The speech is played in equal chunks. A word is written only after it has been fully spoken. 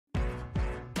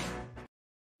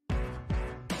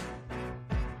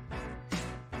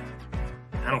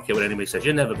I don't care what anybody says.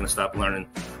 You're never going to stop learning.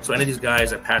 So any of these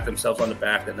guys that pat themselves on the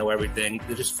back that know everything,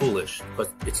 they're just foolish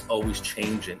because it's always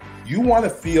changing. You want to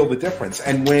feel the difference.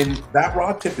 And when that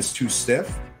rod tip is too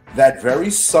stiff, that very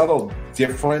subtle,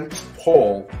 different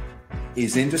pull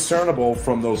is indiscernible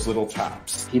from those little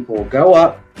taps. People will go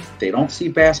up, they don't see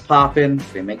bass popping,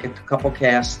 they make a couple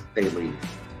casts, they leave.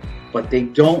 But they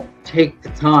don't take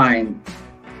the time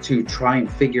to try and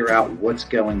figure out what's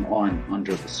going on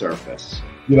under the surface.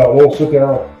 You know, we'll sit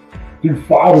there, do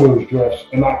 5 of those drifts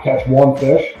and not catch one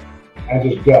fish and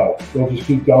just go. They'll just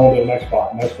keep going to the next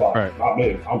spot, next spot. Right. Not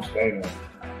me, I'm staying there.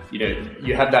 You know,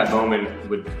 you have that moment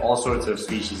with all sorts of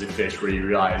species of fish where you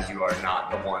realize you are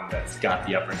not the one that's got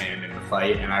the upper hand in the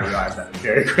fight, and I realized that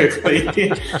very quickly.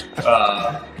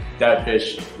 That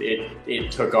fish,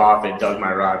 it took off, it dug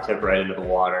my rod tip right into the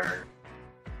water.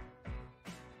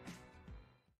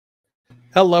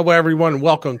 Hello, everyone.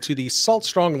 Welcome to the Salt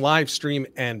Strong live stream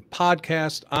and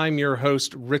podcast. I'm your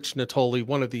host, Rich Natoli,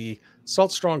 one of the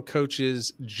Salt Strong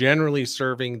coaches generally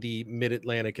serving the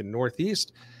Mid-Atlantic and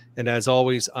Northeast. And as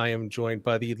always, I am joined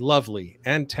by the lovely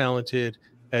and talented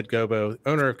Ed Gobo,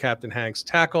 owner of Captain Hank's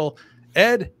Tackle.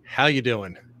 Ed, how you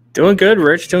doing? Doing good,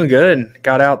 Rich. Doing good.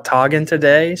 Got out togging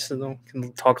today, so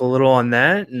can talk a little on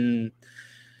that. And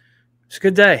it's a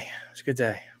good day. It's a good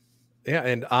day. Yeah,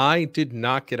 and I did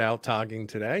not get out togging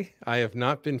today. I have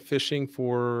not been fishing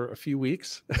for a few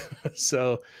weeks,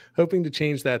 so hoping to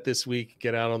change that this week,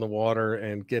 get out on the water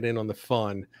and get in on the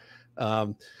fun.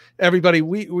 Everybody,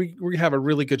 we have a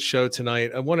really good show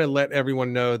tonight. I want to let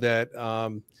everyone know that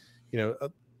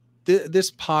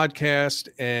this podcast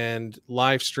and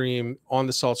live stream on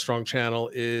the Salt Strong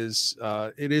channel is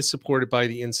supported by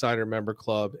the Insider Member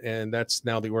Club, and that's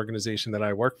now the organization that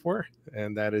I work for,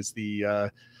 and that is the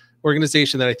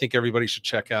organization that I think everybody should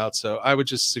check out. So I would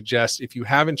just suggest, if you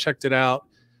haven't checked it out,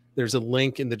 there's a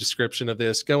link in the description of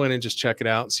this. Go in and just check it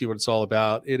out and see what it's all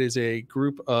about. It is a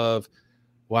group of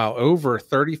over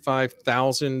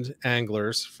 35,000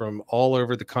 anglers from all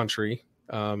over the country,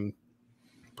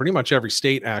 pretty much every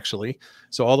state, actually.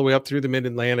 So all the way up through the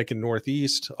Mid-Atlantic and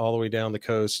Northeast, all the way down the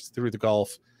coast, through the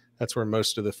Gulf. That's where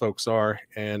most of the folks are.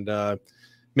 And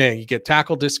man, you get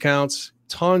tackle discounts,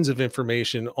 tons of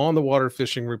information on the water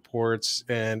fishing reports,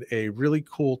 and a really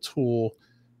cool tool,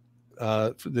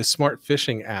 for the Smart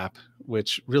Fishing app,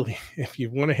 which really, if you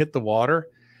want to hit the water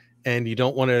and you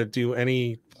don't want to do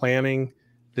any planning,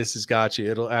 this has got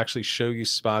you. It'll actually show you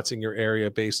spots in your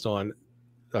area based on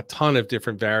a ton of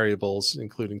different variables,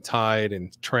 including tide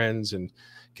and trends and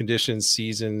conditions,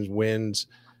 seasons, winds,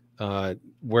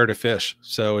 where to fish.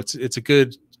 So it's a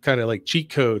good kind of like cheat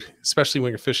code, especially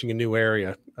when you're fishing a new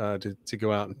area, to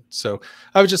go out. So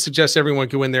I would just suggest everyone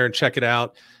go in there and check it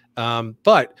out.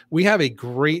 But we have a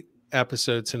great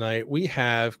episode tonight. We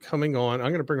have coming on, I'm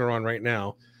going to bring her on right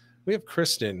now. We have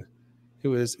Kristen,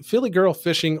 who is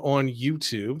PhillyGirlFishing on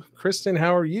YouTube. Kristen,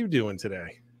 how are you doing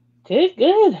today?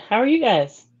 Good. How are you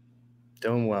guys?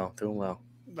 Doing well.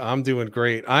 I'm doing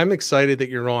great. I'm excited that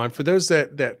you're on. For those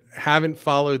that haven't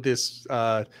followed this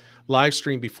live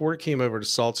stream before it came over to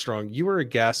Salt Strong, you were a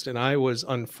guest, and I was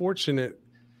unfortunately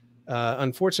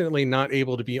not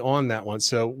able to be on that one.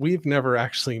 So we've never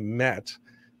actually met.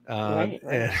 Right.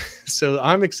 And so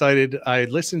I'm excited. I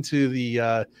listened to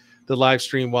the live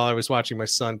stream while I was watching my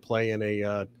son play in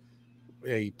a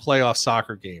playoff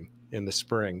soccer game in the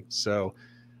spring. So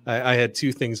I had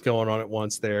two things going on at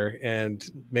once there, and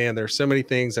man, there's so many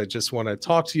things I just want to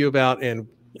talk to you about. And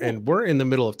we're in the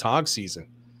middle of tog season.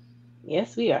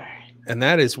 Yes, we are. And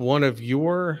that is one of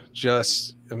your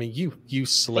you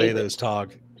slay those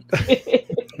tog.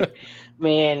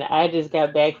 Man, I just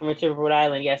got back from a trip to Rhode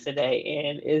Island yesterday,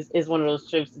 and it's one of those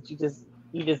trips that you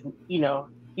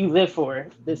live for.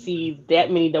 To see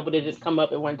that many double digits come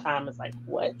up at one time, it's like,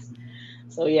 what?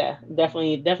 So yeah,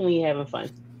 definitely having fun.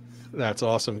 That's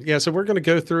awesome. Yeah, so we're going to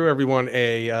go through, everyone,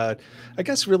 I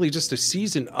guess really just a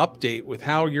season update with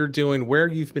how you're doing, where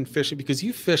you've been fishing, because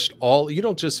you fished you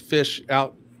don't just fish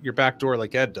out your back door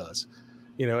like Ed does.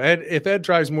 You know, if Ed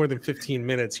drives more than 15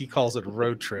 minutes, he calls it a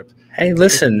road trip. Hey,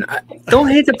 listen, don't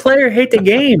hate the player, hate the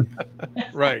game.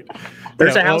 Right.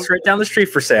 There's a house right down the street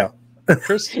for sale.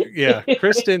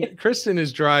 Kristen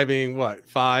is driving what,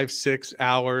 5-6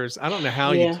 hours. I don't know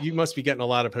how you must be getting a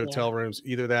lot of hotel rooms.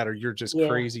 Either that or you're just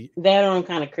crazy. That or I'm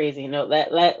kind of crazy. No,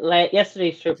 that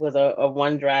yesterday's trip was a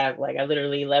one drive. Like I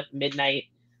literally left midnight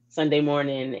Sunday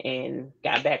morning and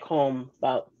got back home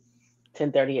about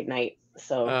 10:30 at night.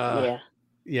 So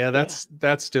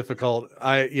that's difficult.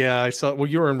 I saw. Well,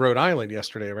 you were in Rhode Island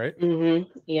yesterday, right?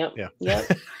 Mm-hmm. Yep.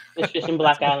 Was fishing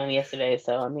Block Island yesterday.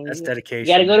 So I mean, that's dedication.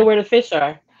 You got to go to where the fish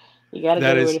are. You got to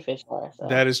go where the fish are. So.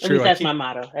 That is true. At least that's my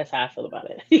motto. That's how I feel about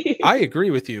it. I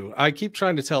agree with you. I keep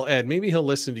trying to tell Ed, maybe he'll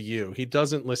listen to you. He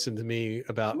doesn't listen to me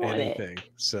about anything. Ed.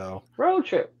 So road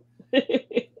trip.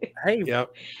 Hey,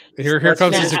 yep. Here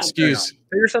comes his excuse.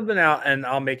 Figure something out, and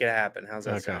I'll make it happen. How's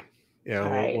that sound?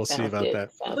 Yeah, we'll see about that.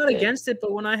 I'm not against it,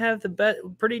 but when I have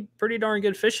the pretty darn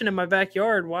good fishing in my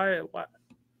backyard, why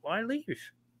leave?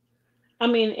 I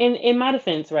mean, in my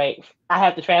defense, right, I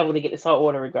have to travel to get the salt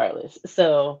water regardless.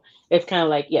 So it's kind of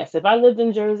like, yes, if I lived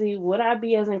in Jersey, would I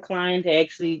be as inclined to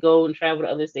actually go and travel to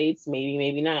other states? Maybe,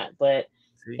 maybe not. But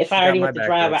if I already have to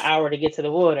drive an hour to get to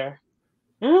the water,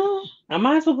 I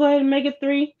might as well go ahead and make it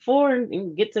 3, 4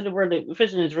 and get to where the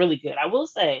fishing is really good. I will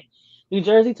say New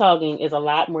Jersey togging is a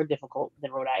lot more difficult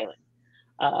than Rhode Island.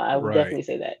 I would definitely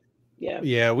say that.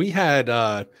 Yeah. We had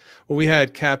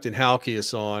Captain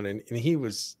Halkias on, and he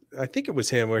was, I think it was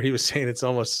him, where he was saying it's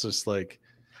almost just like,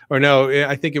 or no,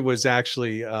 I think it was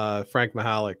actually Frank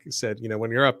Mahalik said,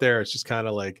 when you're up there, it's just kind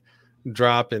of like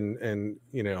drop and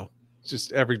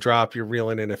just every drop you're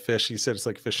reeling in a fish. He said it's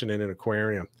like fishing in an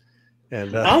aquarium.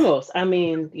 And almost, I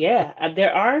mean,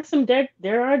 there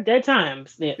are dead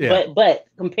times, but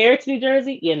compared to New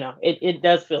Jersey, it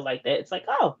does feel like that. It's like,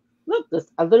 oh, look,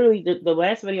 I literally the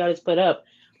last video I just put up,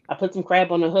 I put some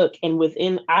crab on the hook, and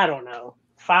within, I don't know,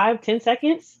 5-10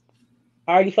 seconds,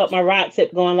 I already felt my rod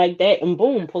tip going like that, and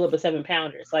boom, pull up a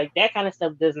 7-pounder. It's like that kind of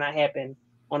stuff does not happen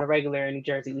on a regular in New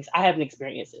Jersey. At least I haven't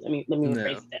experienced it. Let me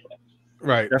rephrase it that way.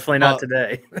 Right. Definitely not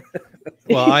today.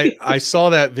 Well, I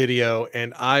saw that video,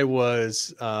 and I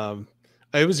was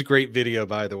it was a great video,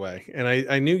 by the way. And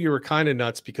I knew you were kind of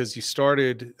nuts because you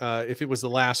started, if it was the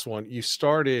last one, you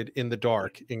started in the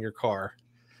dark in your car.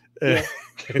 Yeah.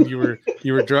 And you were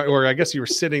or I guess you were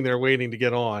sitting there waiting to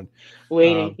get on.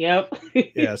 Yep.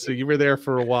 Yeah. So you were there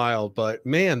for a while, but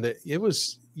man, you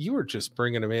were just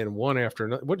bringing them in one after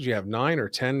another. What did you have, 9 or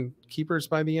 10 keepers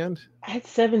by the end? I had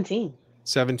 17.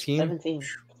 17.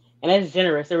 And that's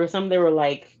generous. There were some that were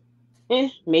like,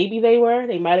 maybe they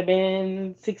might have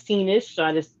been 16-ish. So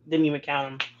I just didn't even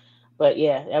count them. But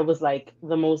yeah, that was like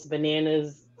the most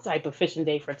bananas type of fishing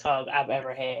day for tog I've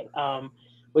ever had.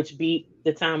 Which beat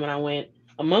the time when I went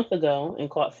a month ago and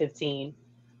caught 15.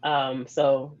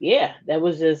 So yeah, that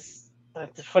was just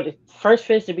for the first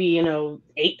fish to be,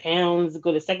 8 pounds,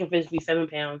 go to the second fish to be 7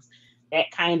 pounds. That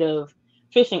kind of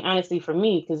fishing, honestly, for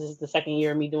me, because this is the second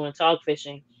year of me doing tog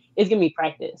fishing, it's giving me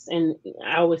practice. And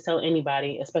I always tell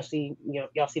anybody, especially,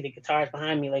 y'all see the guitars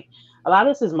behind me, like a lot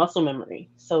of this is muscle memory.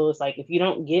 So it's like, if you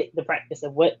don't get the practice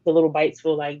of what the little bites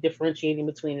feel like, differentiating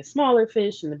between the smaller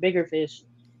fish and the bigger fish,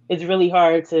 it's really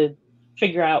hard to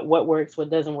figure out what works, what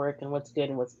doesn't work, and what's good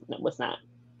and what's not.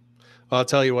 Well, I'll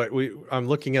tell you what, I'm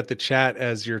looking at the chat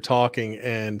as you're talking,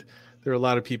 and there are a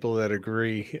lot of people that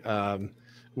agree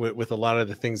with a lot of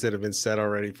the things that have been said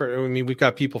already. We've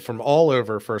got people from all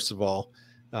over, first of all.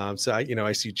 So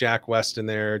I see Jack West in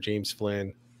there, James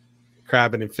Flynn,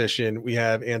 Crabbing and Fishing. We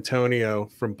have Antonio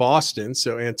from Boston.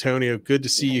 So Antonio, good to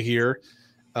see you here.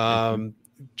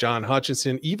 John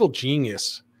Hutchinson, Evil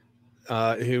Genius,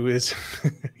 who is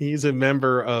he's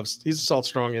a Salt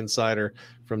Strong Insider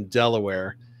from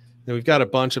Delaware. And we've got a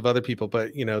bunch of other people,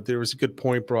 but there was a good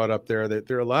point brought up there that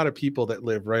there are a lot of people that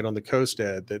live right on the coast,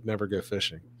 Ed, that never go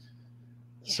fishing.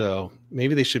 Yeah. So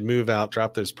maybe they should move out,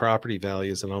 drop those property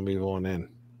values, and I'll move on in.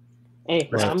 Hey,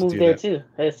 I'll move there too.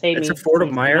 It's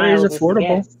affordable. My area is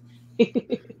affordable.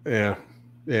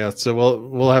 Yeah. So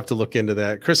we'll have to look into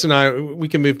that. Chris and I, we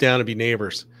can move down and be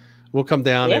neighbors. We'll come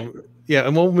down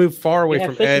and we'll move far away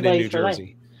from Ed in New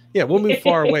Jersey. Yeah, we'll move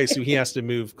far away, so he has to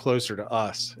move closer to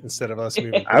us instead of us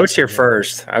moving. I was here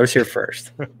first. All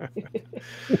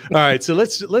right, so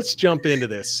let's jump into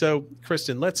this. So,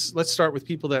 Kristen, let's start with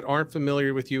people that aren't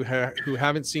familiar with you, who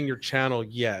haven't seen your channel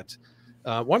yet.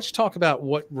 Why don't you talk about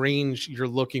what range you're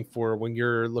looking for when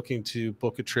you're looking to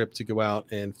book a trip to go out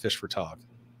and fish for tog?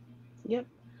 Yep.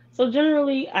 So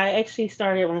generally, when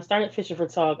I started fishing for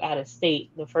tog out of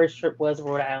state, the first trip was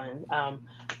Rhode Island.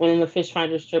 Went on the Fish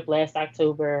Finders trip last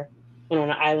October, went on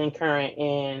an island current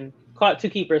and caught 2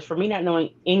 keepers. For me not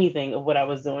knowing anything of what I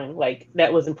was doing, like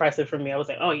that was impressive for me. I was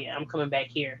like, oh yeah, I'm coming back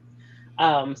here.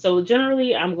 So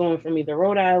generally, I'm going from either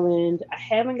Rhode Island. I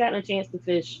haven't gotten a chance to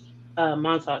fish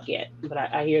Montauk yet, but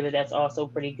I hear that that's also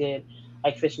pretty good,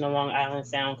 like fishing along Island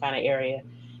Sound kind of area.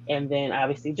 And then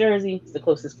obviously Jersey is the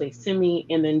closest place to me,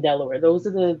 and then Delaware. Those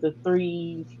are the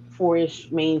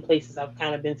 3-4-ish main places I've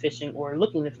kind of been fishing or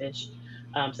looking to fish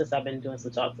since I've been doing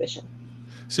some tog fishing.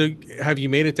 So have you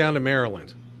made it down to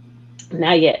Maryland?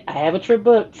 Not yet. I have a trip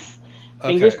booked.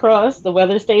 Fingers crossed the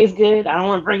weather stays good. I don't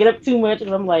want to bring it up too much,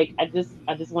 because I'm like, I just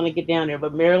want to get down there.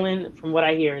 But Maryland, from what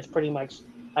I hear, is pretty much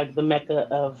like the mecca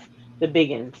of the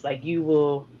biggins. Like you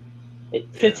will,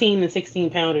 15 and 16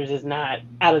 pounders is not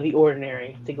out of the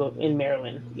ordinary to go in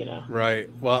Maryland, you know. Right.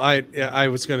 Well, I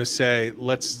was going to say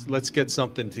let's get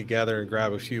something together and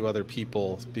grab a few other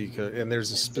people and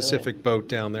there's a specific boat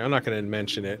down there. I'm not going to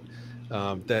mention it.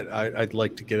 That I'd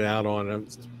like to get out on.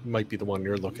 It might be the one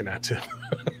you're looking at too.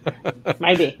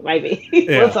 might be.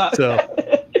 Yeah, We'll talk.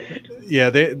 So,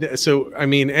 yeah. So I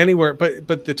mean, anywhere, but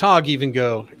the Tautog even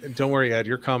go. Don't worry, Ed.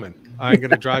 You're coming. I'm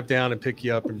gonna drive down and pick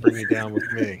you up and bring you down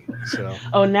with me. So.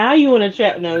 Oh, now you want to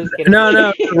trap? No, just kidding.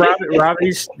 No.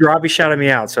 Robbie shouted me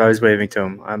out, so I was waving to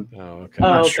him. I'm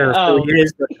not sure who he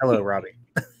is, but hello, Robbie.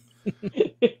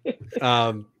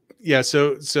 Yeah,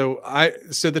 so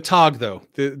the Tautog though,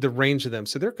 the range of them,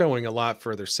 so they're going a lot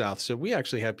further south. So we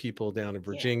actually have people down in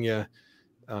Virginia.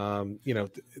 You know,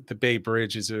 the Bay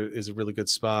Bridge is a really good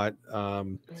spot. All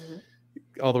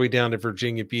the way down to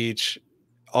Virginia Beach,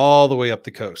 all the way up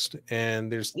the coast,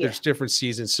 and there's different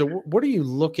seasons. So what are you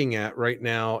looking at right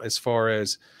now as far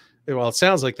as? Well, it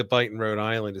sounds like the bite in Rhode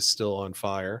Island is still on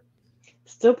fire.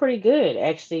 Still pretty good,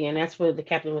 actually, and that's what the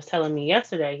captain was telling me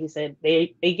yesterday. He said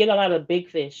they get a lot of big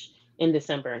fish in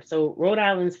December. So Rhode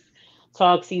Island's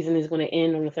Tautog season is going to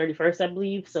end on the 31st, I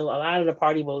believe. So a lot of the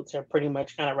party boats are pretty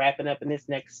much kind of wrapping up in this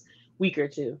next week or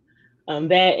two. That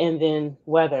and then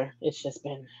weather. It's just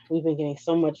we've been getting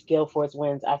so much gale force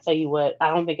winds. I tell you what, I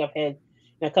don't think I've had.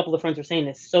 A couple of friends were saying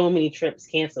there's so many trips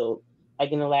canceled,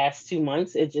 like in the last 2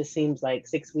 months. It just seems like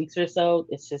 6 weeks or so.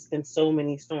 It's just been so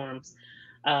many storms.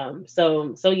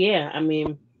 So yeah, I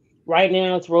mean, right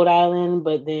now it's Rhode Island,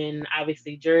 but then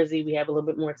obviously Jersey, we have a little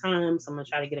bit more time. So I'm going to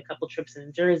try to get a couple trips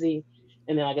in Jersey.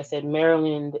 And then, like I said,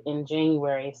 Maryland in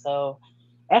January. So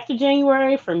after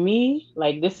January, for me,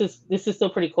 like this is still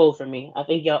pretty cold for me. I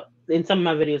think y'all, in some of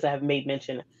my videos I have made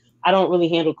mention, I don't really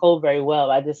handle cold very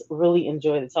well. I just really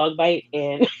enjoy the Tautog bite.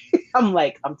 And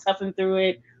I'm toughing through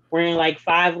it, wearing like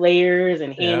 5 layers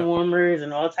and hand warmers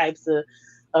and all types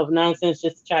of nonsense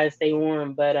just to try to stay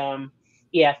warm. But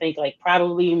yeah, I think like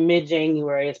probably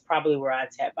mid-January is probably where I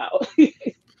tap out.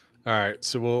 All right,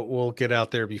 so we'll get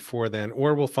out there before then,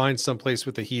 or we'll find someplace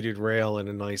with a heated rail and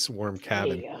a nice warm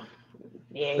cabin.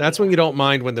 Yeah, that's when you don't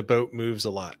mind when the boat moves a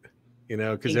lot, you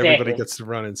know, because everybody gets to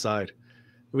run inside.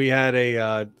 We had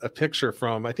a picture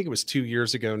from, I think it was 2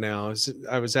 years ago now.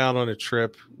 I was out on a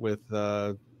trip with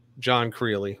John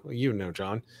Creeley. Well, you know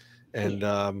John,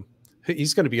 and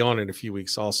he's going to be on in a few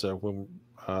weeks also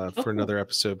for another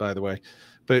episode, by the way.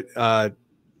 But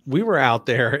we were out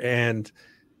there and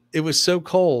it was so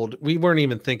cold. We weren't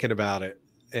even thinking about it.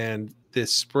 And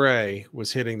this spray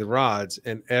was hitting the rods,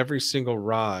 and every single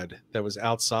rod that was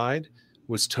outside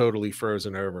was totally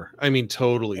frozen over. I mean,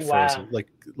 totally frozen,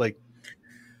 like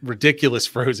ridiculous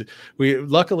frozen.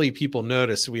 Luckily people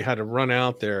noticed. We had to run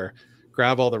out there,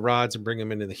 grab all the rods and bring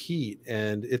them into the heat.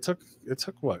 And it took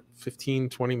what,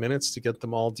 15-20 minutes to get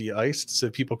them all de-iced so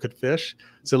people could fish.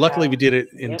 So luckily we did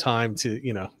it in time to,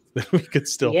 you know, we could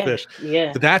still fish.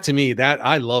 Yeah. But that, to me,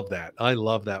 I love that. I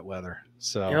love that weather.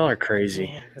 So y'all are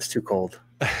crazy. It's too cold.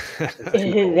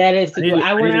 That is too cold.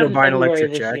 I went out in February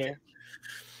this year.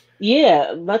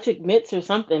 Yeah, electric mitts or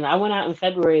something. I went out in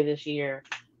February this year.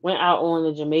 Went out on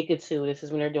the Jamaica too. This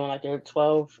is when they're doing like their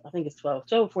 12,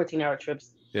 14-hour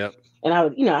trips. Yep. And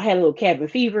I had a little cabin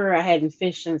fever. I hadn't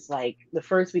fished since like the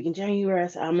first week in January. I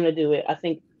said, I'm going to do it. I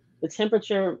think the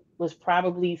temperature was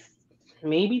probably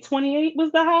maybe 28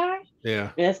 was the high. Yeah.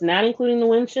 And that's not including the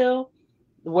wind chill.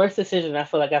 The worst decision I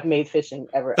feel like I've made fishing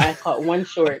ever. I caught one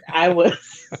short. I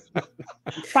was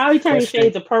probably turning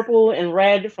shades of purple and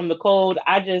red from the cold.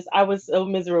 I was so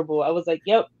miserable. I was like,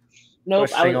 yep. Nope.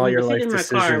 I was sitting in my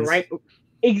car, right?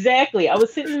 Exactly. I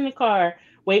was sitting in the car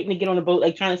waiting to get on the boat,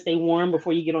 like trying to stay warm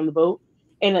before you get on the boat.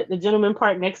 And the gentleman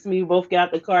parked next to me, we both got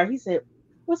out the car. He said,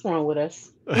 "What's wrong with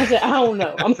us?" I said, "I don't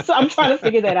know. I'm trying to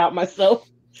figure that out myself.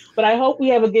 But I hope we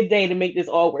have a good day to make this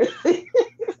all worth it."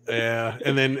 Yeah,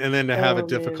 and then to have a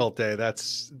difficult day,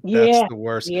 that's the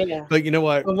worst. Yeah. But you know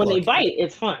what? But when they bite,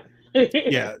 it's fun.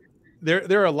 Yeah.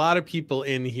 There are a lot of people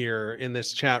in here in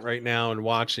this chat right now and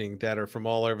watching that are from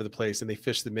all over the place, and they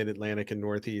fish the Mid-Atlantic and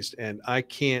Northeast. And I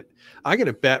get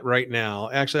a bet right now.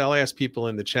 Actually, I'll ask people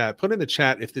in the chat, put in the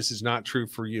chat if this is not true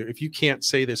for you. If you can't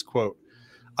say this quote,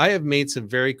 I have made some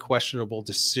very questionable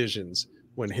decisions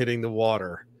when hitting the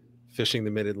water, fishing the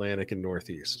Mid-Atlantic and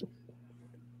Northeast.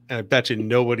 And I bet you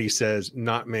nobody says,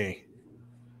 not me.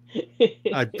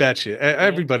 I bet you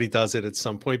everybody does it at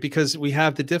some point because we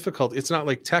have the difficulty. It's not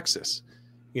like Texas,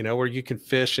 you know, where you can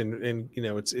fish and you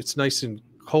know, it's nice and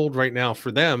cold right now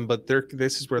for them, but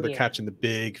this is where they're catching the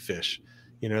big fish.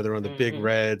 You know, they're on the big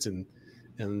reds and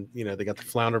and they got the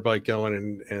flounder bite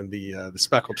going and the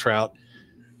speckled trout.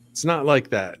 It's not like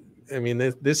that. I mean,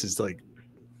 this is like,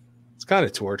 it's kind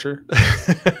of torture.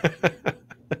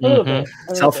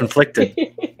 Self-inflicted.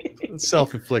 It's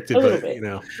self-inflicted, but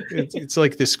it's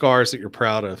like the scars that you're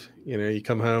proud of. You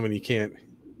come home and you can't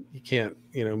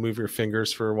move your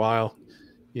fingers for a while.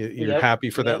 You're happy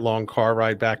for that long car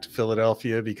ride back to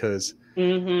Philadelphia because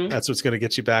that's what's going to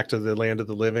get you back to the land of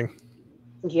the living.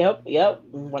 Yep.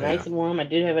 Nice and warm. I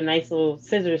did have a nice little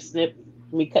scissor snip.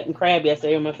 Me cutting crab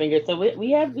yesterday on my finger. So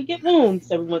we get wounds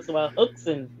every once in a while. Hooks,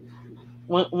 and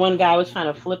one guy was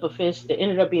trying to flip a fish that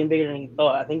ended up being bigger than he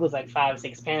thought. I think it was like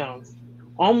 5-6 pounds.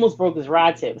 Almost broke his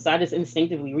rod tip. So I just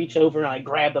instinctively reach over and I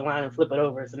grab the line and flip it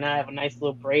over. So now I have a nice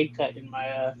little braid cut in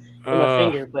my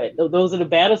finger. But those are the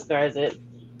battle scars that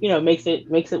makes it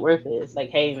worth it. It's like,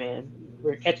 hey man,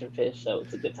 we're catching fish, so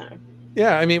it's a good time.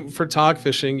 Yeah, I mean, for tog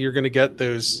fishing, you're going to get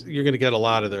those. You're going to get a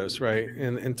lot of those, right?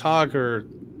 And tog are,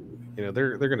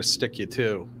 they're going to stick you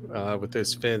too with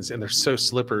those fins, and they're so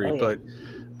slippery. But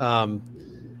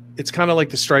it's kind of like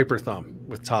the striper thumb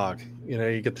with tog.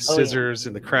 You get the scissors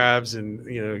and the crabs, and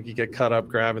you get cut up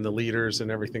grabbing the leaders and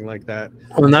everything like that.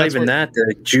 Well, not even that.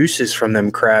 The juices from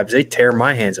them crabs, they tear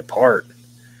my hands apart.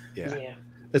 Yeah.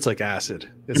 It's like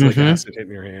acid. It's like acid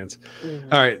hitting your hands.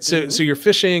 All right. So you're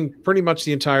fishing pretty much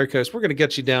the entire coast. We're going to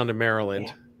get you down to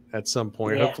Maryland at some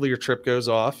point. Hopefully your trip goes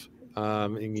off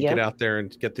and you get out there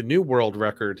and get the new world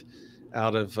record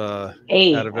out of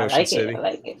Ocean City. I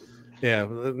like it. Yeah.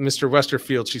 Mr.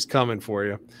 Westerfield, she's coming for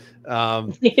you.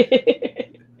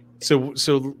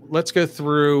 So let's go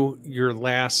through your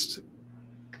last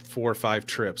 4 or 5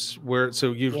 trips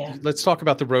let's talk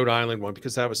about the Rhode Island one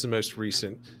because that was the most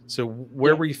recent. So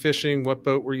where were you fishing? What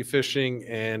boat were you fishing?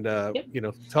 And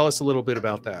tell us a little bit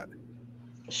about that.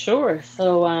 Sure.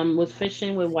 So was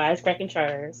fishing with Wisecracking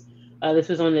Charters. This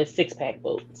was on the 6-pack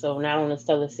boat. So not on the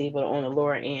Stellar Sea, but on the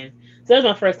lower end. So that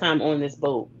was my first time on this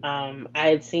boat. I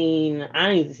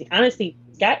honestly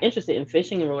got interested in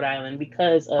fishing in Rhode Island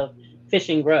because of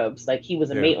Fishing Grubs. Like he was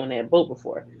a mate on that boat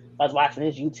before. I was watching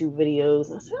his YouTube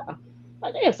videos and I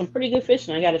said, they have some pretty good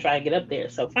fishing. I got to try to get up there.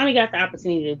 So finally got the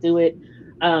opportunity to do it.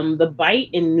 The bite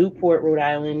in Newport, Rhode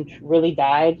Island really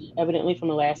died evidently from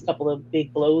the last couple of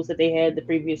big blows that they had the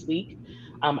previous week.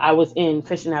 I was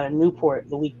fishing out of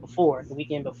Newport the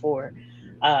weekend before.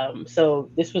 So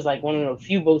this was like one of the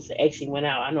few boats that actually went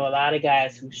out. I know a lot of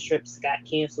guys whose trips got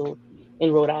canceled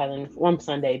in Rhode Island one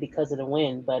Sunday because of the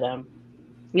wind. But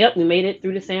we made it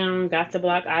through the sound, got to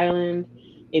Block Island.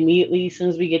 Immediately, as soon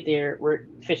as we get there,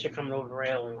 fish are coming over the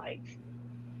rail in like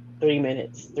 4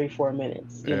 minutes,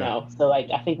 So like,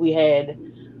 I think we had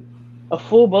a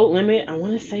full boat limit. I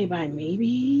want to say by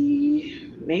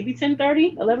maybe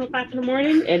 10:30, 11 o'clock in the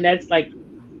morning. And it's like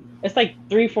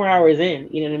 3-4 hours in,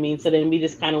 you know what I mean? So then we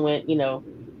just kind of went,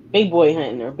 big boy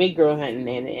hunting or big girl hunting.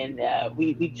 And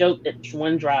we joked at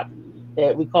one drop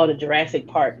that we called it Jurassic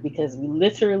Park because we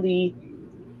literally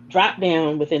dropped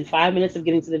down within 5 minutes of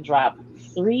getting to the drop.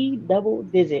 3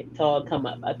 double-digit tog come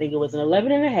up. I think it was an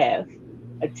 11.5,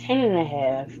 a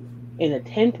 10.5, and a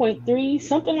 10.3,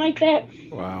 something like that.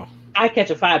 Wow. I catch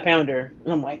a 5-pounder,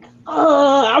 and I'm like,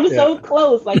 I was so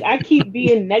close. Like, I keep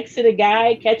being next to the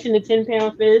guy catching the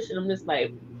 10-pound fish, and I'm just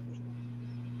like,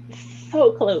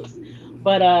 so close.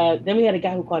 But then we had a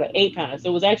guy who caught an 8-pounder, so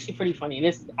it was actually pretty funny.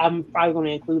 And I'm probably going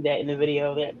to include that in the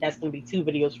video. That's going to be 2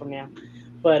 videos from now.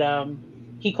 But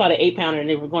he caught an 8-pounder and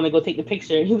they were going to go take the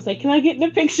picture. And he was like, "Can I get in the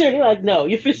picture?" And they're like, "No,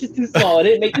 your fish is too small. It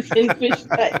didn't make the 10 fish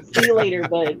cut. See you later."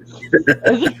 But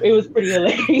it was pretty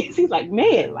hilarious. He's like,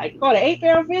 "Man, like caught an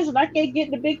 8-pound fish and I can't get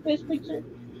in the big fish picture."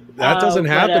 That doesn't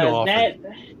happen often.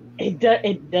 It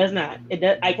does not. It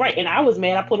does. Right. And I was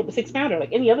mad. I pulled up a 6-pounder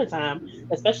like any other time,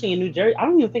 especially in New Jersey. I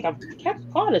don't even think I've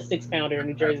caught a 6-pounder in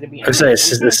New Jersey, to be honest. I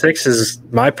say the 6 is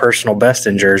my personal best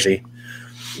in Jersey.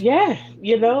 Yeah,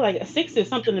 like a 6 is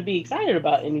something to be excited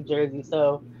about in New Jersey.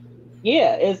 So,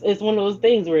 yeah, it's one of those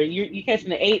things where you're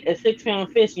catching a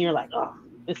 6-pound fish and you're like, "Oh,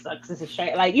 this sucks. This is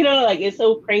shit." Like, like it's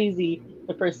so crazy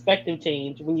the perspective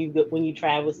change when you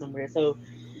travel somewhere. So,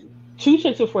 2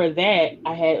 trips before that,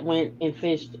 I went and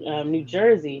fished New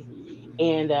Jersey,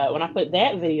 and when I put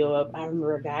that video up, I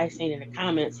remember a guy saying in the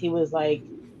comments, he was like,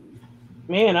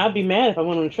 "Man, I'd be mad if I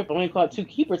went on a trip. I only caught 2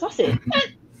 keepers." I said, "What?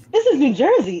 This is New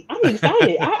Jersey. I'm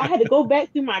excited." I had to go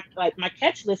back through my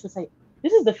catch list and say,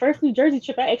 this is the first New Jersey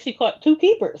trip I actually caught 2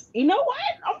 keepers. You know what?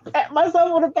 I'm patting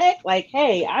myself on the back like,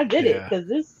 hey, I did it, because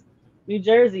this New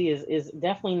Jersey is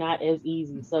definitely not as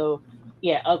easy. So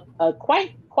yeah,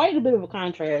 quite a bit of a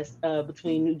contrast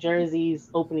between New Jersey's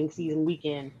opening season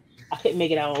weekend. I couldn't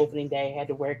make it out on opening day, had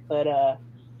to work, but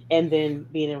and then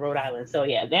being in Rhode Island. So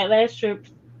yeah, that last trip,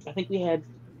 I think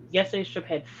yesterday's trip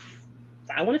had,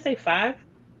 I want to say 5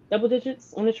 double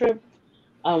digits on the trip.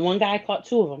 One guy caught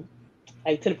 2 of them,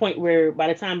 like to the point where by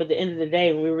the time at the end of the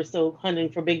day when we were still hunting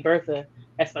for Big Bertha,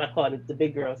 that's what I called it, the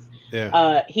big girls.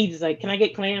 Yeah. He just like, can I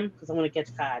get clam? Because I want to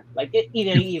catch cod. Like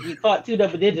either if you caught 2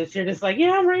 double digits, you're just like,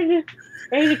 yeah, I'm ready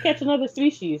to catch another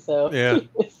species. So yeah.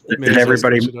 Did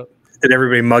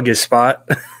everybody mug his spot?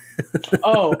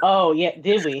 Oh yeah,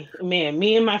 did we? Man,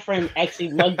 me and my friend actually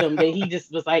mugged him. That he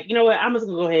just was like, you know what? I'm just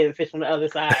gonna go ahead and fish on the other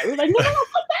side. We were like, no,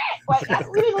 fuck that!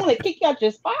 Like, we didn't want to kick you out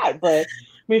your spot, but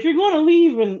I mean, if you're going to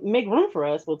leave and make room for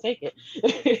us, we'll take it.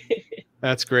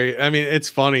 That's great. I mean, it's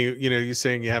funny, you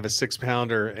saying you have a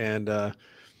 6-pounder, and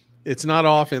it's not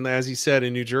often, as you said,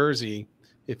 in New Jersey,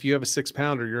 if you have a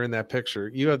 6-pounder, you're in that picture.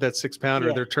 You have that 6-pounder,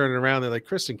 yeah. They're turning around, they're like,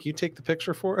 Kristen, can you take the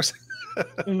picture for us?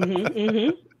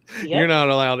 Yep. You're not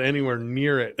allowed anywhere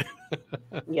near it.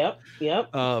 Yep.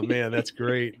 Oh man, that's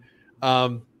great.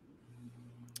 So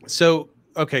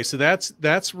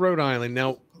that's Rhode Island.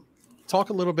 Now, talk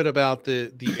a little bit about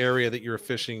the area that you're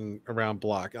fishing around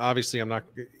Block. Obviously,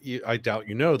 I doubt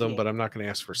you know them, but I'm not going to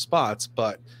ask for spots.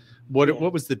 But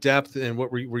what was the depth, and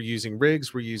what were you using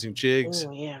rigs? Were you using jigs?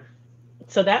 Oh yeah.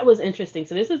 So that was interesting.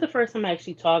 So this is the first time I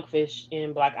actually tog fished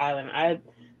in Block Island. I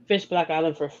fished Block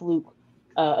Island for fluke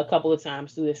a couple of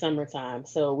times through the summertime.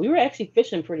 So we were actually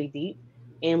fishing pretty deep,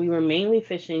 and we were mainly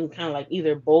fishing kind of like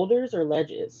either boulders or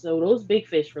ledges. So those big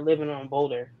fish were living on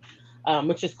boulder,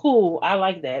 which is cool. I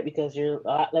like that because you're a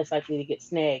lot less likely to get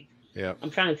snagged. Yeah.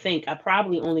 I'm trying to think. I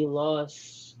probably only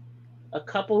lost a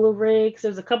couple of rigs.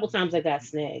 There's a couple times I got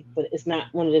snagged, but it's not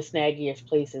one of the snaggiest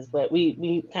places. But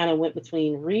we kind of went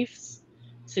between reefs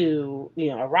to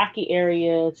a rocky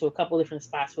area to a couple different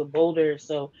spots with boulders.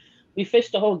 So we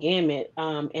fished the whole gamut.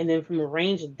 And then from a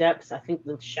range of depths, I think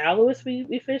the shallowest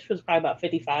we fished was probably about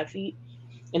 55 feet,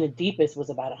 and the deepest was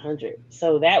about 100.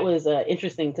 So that was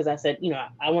interesting because I said,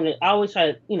 I always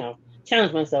try to,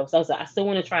 challenge myself. So I was like, I still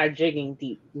want to try jigging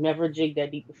deep. Never jigged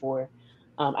that deep before.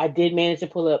 I did manage to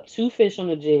pull up 2 fish on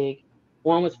the jig.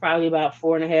 One was probably about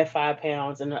 4.5, 5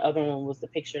 pounds, and the other one was the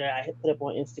picture that I had put up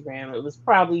on Instagram. It was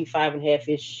probably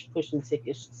 5.5-ish, pushing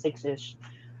 6-ish.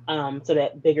 So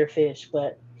that bigger fish,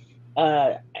 but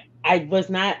I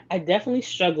definitely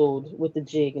struggled with the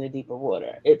jig in the deeper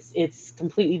water. It's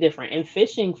completely different. And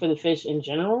fishing for the fish in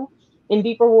general in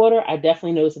deeper water, I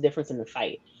definitely noticed a difference in the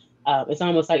fight. It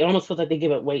almost feels like they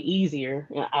give it way easier.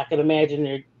 I could imagine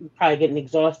they're probably getting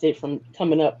exhausted from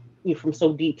coming up from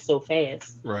so deep so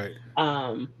fast. Right.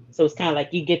 So it's kind of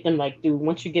like you get them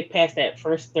once you get past that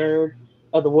first third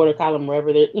of the water column,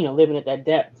 wherever they're living at that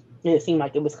depth, and it seemed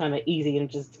like it was kind of easy and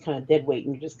just kind of dead weight,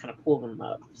 and you just kind of pull them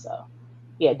up. So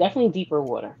yeah, definitely deeper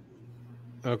water.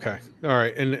 Okay. All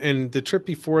right. And the trip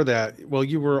before that, well,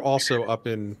 you were also up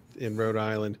in Rhode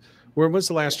Island. Where was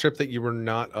the last trip that you were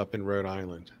not up in Rhode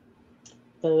Island?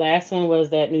 The last one was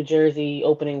that New Jersey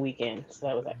opening weekend. So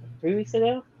that was 3 weeks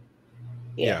ago.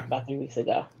 Yeah, about 3 weeks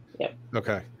ago. Yep.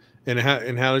 Okay. And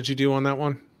how did you do on that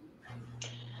one?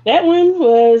 That one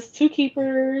was 2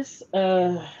 keepers,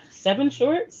 7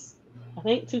 shorts. I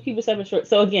think 2 keepers, 7 shorts.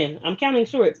 So again, I'm counting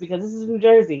shorts because this is New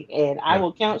Jersey, and I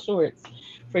will count shorts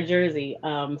for Jersey.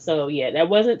 So yeah, that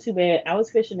wasn't too bad. I was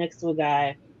fishing next to a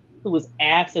guy who was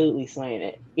absolutely slaying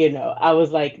it. I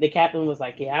was like, the captain was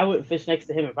like, yeah, I wouldn't fish next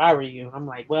to him if I were you. I'm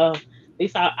like, well, at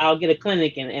least I'll get a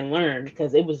clinic and learn,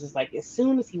 because it was just like as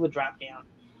soon as he would drop down,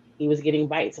 he was getting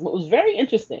bites. And what was very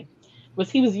interesting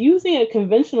was he was using a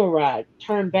conventional rod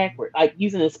turned backward, like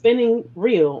using a spinning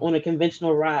reel on a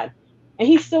conventional rod, and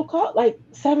he still caught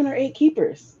 7 or 8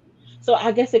 keepers. So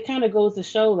I guess it kind of goes to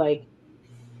show,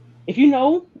 if you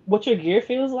know what your gear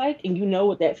feels like and you know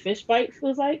what that fish bite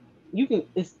feels like,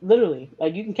 it's literally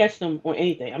you can catch them on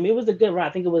anything. I mean, it was a good rod. I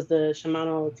think it was the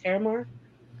Shimano Terramar,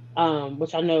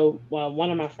 which I know one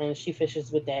of my friends, she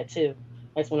fishes with that too.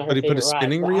 That's one of her favorite rods. But he put a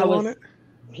spinning reel on it?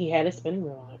 He had a spinning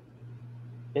reel on it,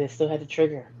 but it still had the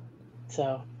trigger.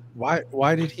 So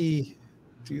why did he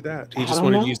do that? He just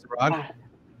wanted to use the rod?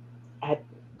 I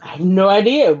have no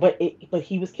idea, but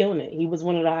he was killing it. He was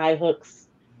one of the high hooks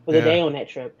for the day on that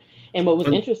trip. And what was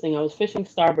interesting, I was fishing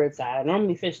starboard side. I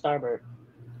normally fish starboard.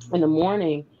 In the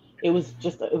morning, it was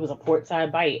a port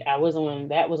side bite. That was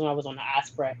when I was on the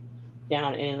Osprey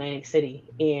down in Atlantic City,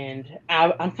 and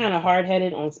I'm kind of hard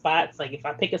headed on spots. Like if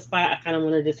I pick a spot, I kind of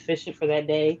want to just fish it for that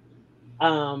day.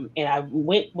 And I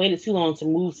waited too long to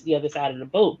move to the other side of the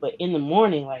boat. But in the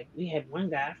morning, we had one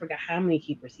guy, I forgot how many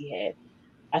keepers he had.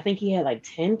 I think he had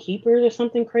 10 keepers or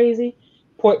something crazy,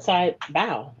 port side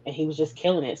bow, and he was just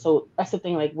killing it. So that's the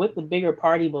thing, with the bigger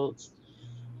party boats,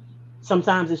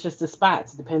 Sometimes it's just the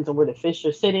spots. It depends on where the fish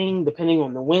are sitting, depending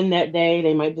on the wind that day.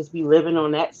 They might just be living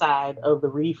on that side of the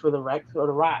reef or the wreck or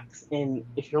the rocks. And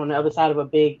if you're on the other side of a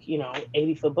big,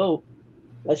 80-foot boat,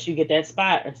 unless you get that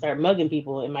spot and start mugging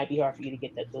people, it might be hard for you to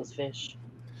get those fish.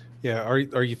 Yeah. Are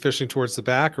you fishing towards the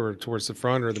back or towards the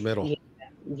front or the middle?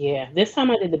 Yeah. This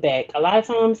time I did the back. A lot of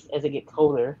times as it gets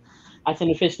colder, I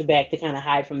tend to fish the back to kind of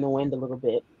hide from the wind a little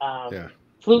bit.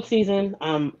 Fluke season,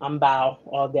 I'm bow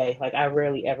all day. Like I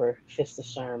rarely ever fish the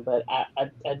stern, but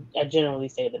I generally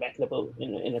stay at the back of the boat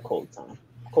in the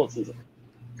cold season.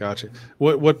 Gotcha.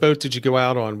 What boat did you go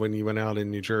out on when you went out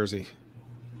in New Jersey?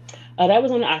 That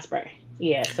was on the Osprey.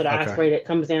 Yeah, so the Osprey that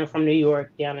comes down from New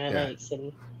York down in Atlantic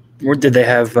City. Did they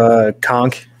have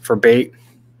conch for bait?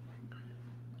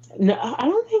 No, I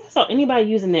don't think I saw anybody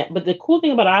using that. But the cool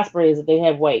thing about Osprey is that they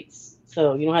have whites,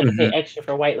 so you don't have to pay extra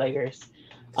for white leggers.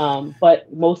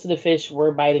 But most of the fish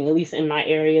were biting, at least in my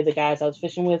area, the guys I was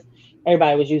fishing with,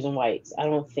 everybody was using whites. I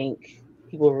don't think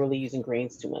people were really using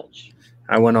greens too much.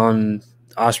 I went on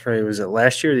Osprey, was it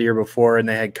last year or the year before, and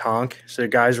they had conch. So the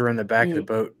guys were in the back of the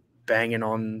boat banging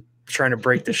on, trying to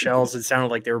break the shells. It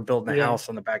sounded like they were building a house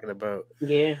on the back of the boat.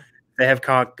 Yeah. They have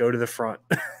conch, go to the front.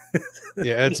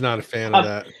 Yeah, Ed's not a fan of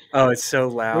that. Oh, it's so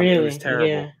loud. Really? It was terrible.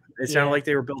 Yeah. It sounded like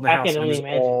they were building a house, and it was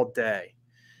all day.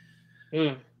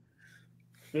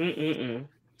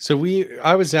 So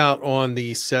I was out on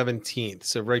the 17th,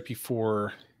 so right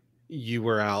before you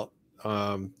were out.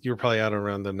 You were probably out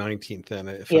around the 19th then.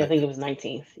 I think it was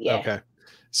 19th. Yeah. Okay.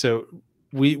 So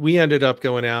we ended up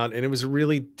going out, and it was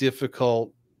really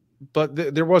difficult, but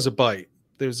there was a bite.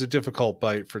 There was a difficult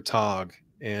bite for Tautog,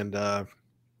 and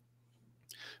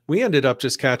we ended up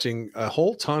just catching a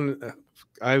whole ton.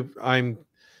 I'm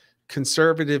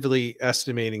conservatively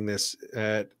estimating this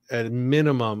at a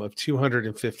minimum of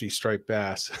 250 striped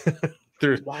bass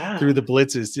through the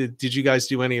blitzes. Did you guys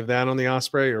do any of that on the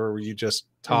Osprey, or were you just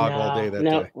Tautog all day that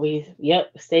day? We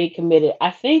stayed committed.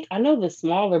 I know the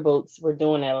smaller boats were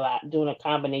doing that a lot, doing a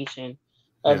combination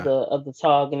of the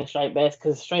Tautog and the striped bass,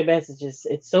 because striped bass is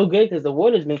it's so good because the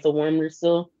water's been so warm, we're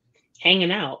still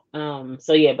hanging out.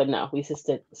 But no, we just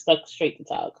stuck straight to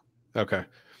Tautog. Okay.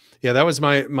 Yeah, that was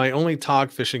my only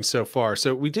Tautog fishing so far.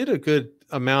 So we did a good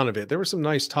amount of it. There were some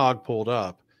nice Tautog pulled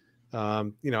up. I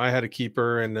had a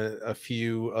keeper and a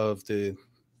few of the,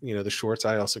 the shorts.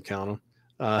 I also count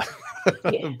them.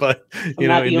 But in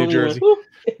New Jersey,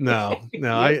 no,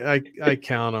 I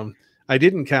count them. I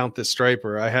didn't count the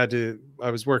striper.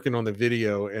 I was working on the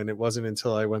video, and it wasn't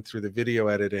until I went through the video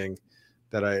editing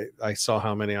that I saw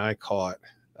how many I caught.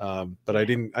 But I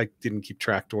didn't keep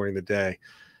track during the day.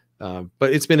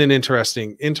 But it's been an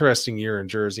interesting year in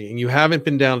Jersey, and you haven't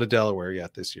been down to Delaware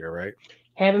yet this year, right?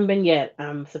 Haven't been yet.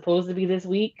 I'm supposed to be this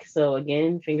week. So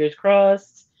again, fingers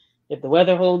crossed. If the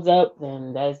weather holds up,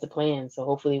 then that is the plan. So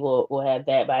hopefully we'll have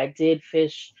that. But I did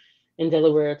fish in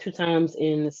Delaware 2 times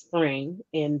in the spring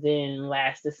and then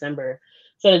last December.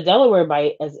 So the Delaware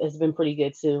bite has been pretty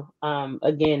good too.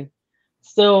 Again,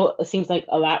 still it seems like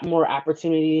a lot more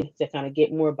opportunity to kind of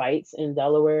get more bites in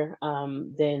Delaware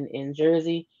than in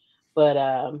Jersey. But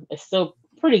it's still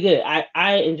pretty good.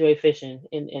 I enjoy fishing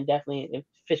and definitely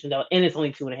fishing Delaware, and it's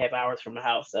only 2.5 hours from the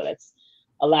house, so that's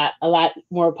a lot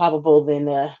more probable than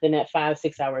that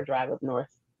 5-6 hour drive up north.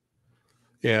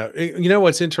 Yeah,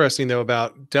 what's interesting though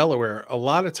about Delaware, a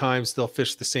lot of times they'll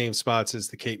fish the same spots as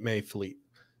the Cape May fleet,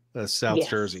 South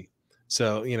Jersey.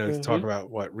 So talk about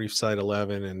what Reefside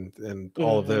 11 and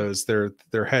all of those,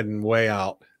 they're heading way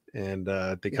out, and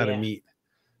they kind of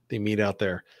meet out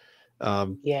there.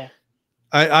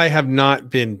 I have not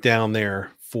been down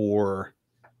there for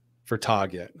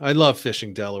Tautog yet. I love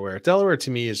fishing Delaware. Delaware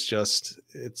to me is just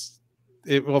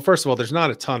well, first of all, there's not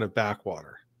a ton of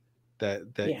backwater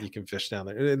that you can fish down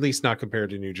there, at least not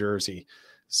compared to New Jersey.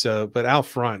 So, but out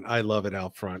front, I love it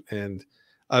out front, and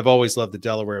I've always loved the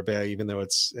Delaware Bay, even though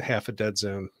it's half a dead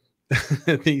zone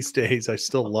these days. I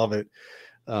still love it.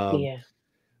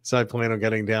 So I plan on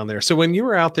getting down there. So when you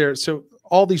were out there, so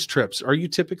all these trips, are you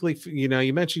typically,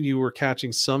 you mentioned you were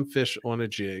catching some fish on a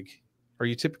jig. Are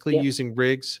you typically using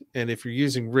rigs? And if you're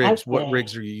using rigs, what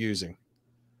rigs are you using?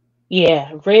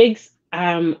 Yeah, rigs.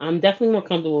 I'm definitely more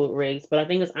comfortable with rigs, but I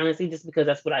think it's honestly just because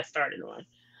that's what I started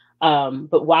on.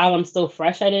 But while I'm still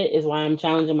fresh at it is why I'm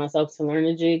challenging myself to learn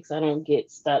the jigs. I don't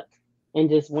get stuck in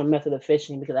just one method of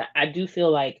fishing, because I do feel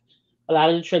like a lot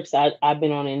of the trips I've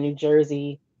been on in New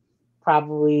Jersey,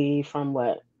 probably from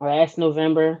last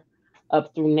November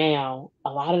up through now, a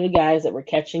lot of the guys that were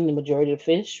catching the majority of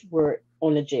fish were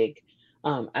on the jig.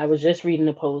 I was just reading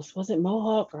a post. Was it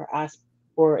Mohawk or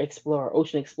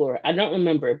Ocean Explorer? I don't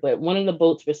remember, but one of the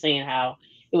boats were saying how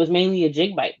it was mainly a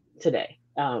jig bite today.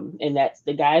 And that's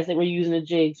the guys that were using the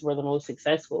jigs were the most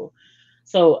successful.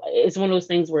 So it's one of those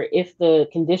things where if the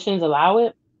conditions allow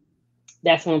it,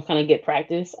 that's when I'm kind of get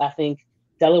practice. I think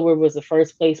Delaware was the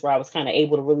first place where I was kind of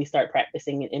able to really start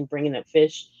practicing and bringing up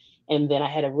fish. And then I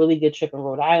had a really good trip in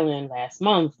Rhode Island last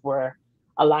month where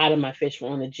a lot of my fish were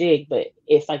on the jig, but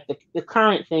it's like the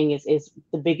current thing is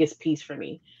the biggest piece for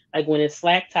me. Like when it's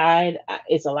slack tide,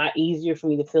 it's a lot easier for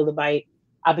me to feel the bite.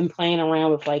 I've been playing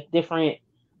around with like different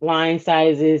line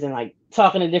sizes and like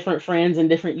talking to different friends and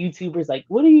different YouTubers, like,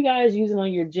 what are you guys using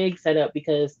on your jig setup?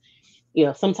 Because, you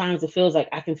know, sometimes it feels like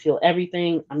I can feel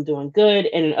everything, I'm doing good.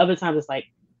 And then other times it's like,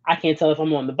 I can't tell if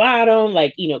I'm on the bottom,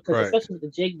 like, you know, because especially with the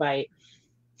jig bite,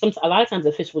 a lot of times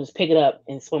the fish will just pick it up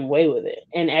and swim away with it.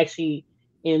 And actually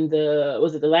in the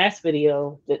last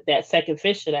video, that second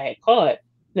fish that I had caught,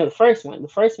 no, the first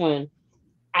one,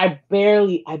 I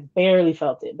barely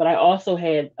felt it, but I also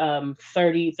had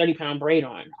 30 pound braid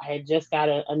on. I had just got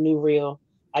a new reel.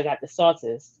 I got the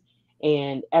Saltist,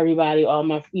 and everybody, all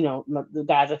my, you know, the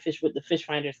guys I fish with, the fish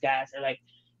finders guys, are like,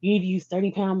 you need to use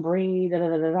 30 pound braid, da da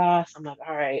da da da. So I'm like,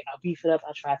 all right, I'll beef it up.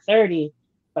 I'll try 30,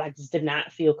 but I just did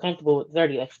not feel comfortable with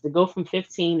 30. Like to go from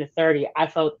 15 to 30, I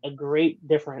felt a great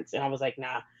difference, and I was like,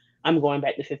 nah, I'm going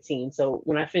back to 15. So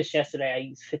when I fished yesterday, I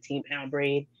used 15 pound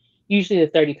braid. Usually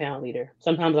the 30 pound leader.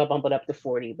 Sometimes I'll bump it up to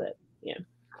 40, but yeah.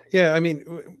 Yeah, I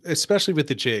mean, especially with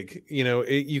the jig, you know,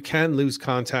 you can lose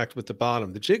contact with the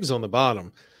bottom. The jig's on the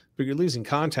bottom, but you're losing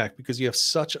contact because you have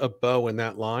such a bow in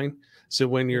that line. So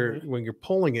when you're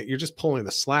pulling it, you're just pulling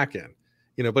the slack in,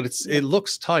 you know, but it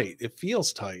looks tight. It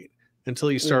feels tight until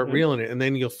you start reeling it, and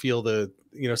then you'll feel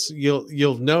you know,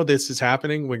 you'll know this is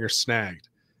happening when you're snagged,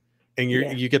 and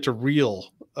you get to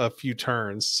reel a few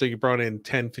turns. So you brought in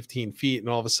 10, 15 feet and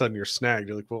all of a sudden you're snagged.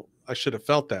 You're like, well, I should have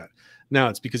felt that. No,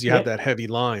 it's because you have that heavy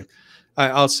line.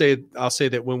 I'll say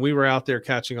that when we were out there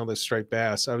catching all this striped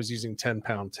bass, I was using 10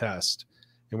 pound test,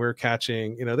 and we were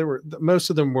catching, you know, most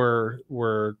of them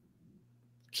were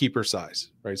keeper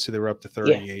size, right? So they were up to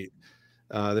 38.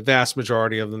 The vast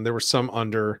majority of them, there were some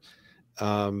under,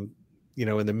 you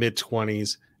know, in the mid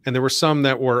 20s, and there were some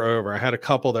that were over. I had a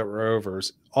couple that were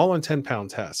overs, all on 10 pound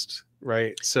tests.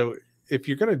 Right. So if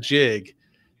you're going to jig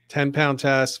 10 pound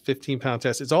test, 15 pound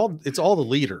test, it's all the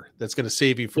leader that's going to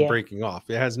save you from breaking off.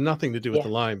 It has nothing to do with the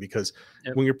line, because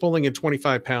when you're pulling in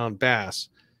 25 pound bass,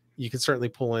 you can certainly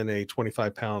pull in a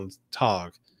 25 pound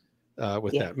tog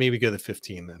with that. Maybe go to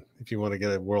 15 then, if you want to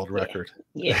get a world record.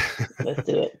 Yeah. Let's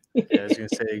do it. I was going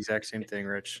to say the exact same thing,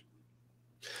 Rich.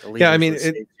 Yeah. I mean,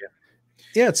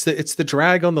 it's the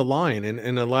drag on the line,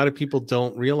 and a lot of people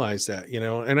don't realize that, you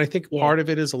know, and I think part of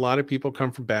it is a lot of people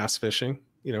come from bass fishing,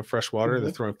 you know, freshwater.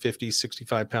 They're throwing 50,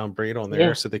 65 pound braid on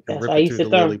there so they can rip it through the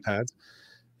lily pads.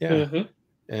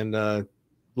 And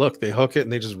look, they hook it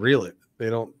and they just reel it. They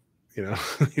don't, you know,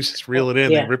 they just reel it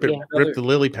in, they rip the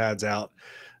lily pads out.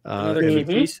 Another key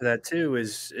piece of that too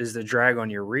is the drag on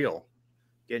your reel.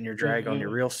 Getting your drag on your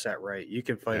reel set right. You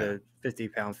can fight a 50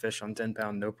 pound fish on 10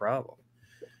 pound, no problem.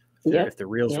 If the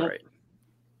reel's right.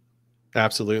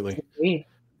 Absolutely.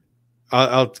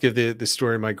 I'll give the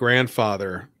story. My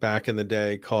grandfather back in the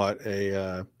day caught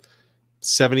a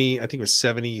 70, I think it was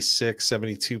 76,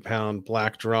 72 pound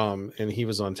black drum, and he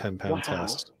was on 10 pound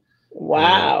test.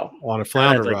 Wow. On a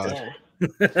flounder rod.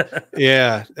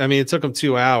 Yeah. I mean, it took him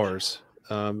 2 hours.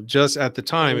 Just at the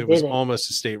time, it was almost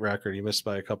a state record. He missed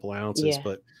by a couple ounces,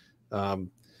 but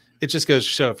it just goes to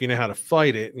show, if you know how to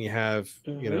fight it and you have,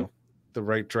 you know, the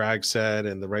right drag set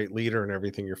and the right leader and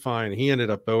everything, you're fine. He ended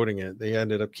up boating it. They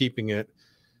ended up keeping it.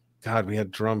 God, we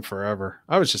had drum forever.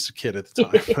 I was just a kid at the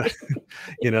time. But,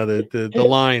 you know, the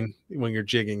line when you're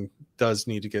jigging does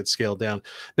need to get scaled down.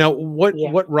 Now,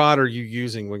 what rod are you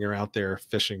using when you're out there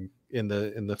fishing in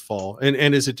the fall?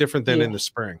 And is it different than in the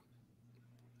spring?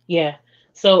 Yeah.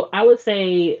 So I would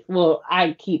say, well,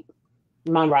 I keep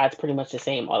my rods pretty much the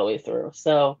same all the way through.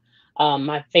 So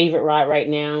my favorite rod right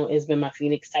now has been my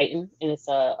Phoenix Titan, and it's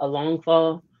a long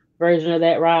fall version of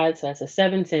that rod. So that's a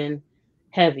 710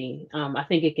 heavy. I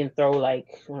think it can throw like,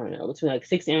 I don't know, between like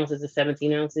 6 ounces to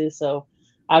 17 ounces. So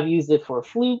I've used it for a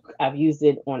fluke. I've used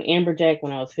it on amberjack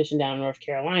when I was fishing down in North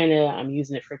Carolina. I'm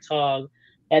using it for tog.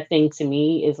 That thing to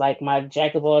me is like my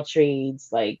jack of all trades,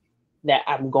 like that.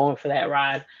 I'm going for that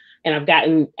rod. And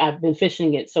I've been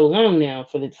fishing it so long now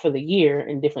for the year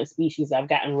in different species. I've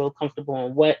gotten real comfortable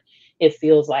on what it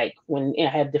feels like when I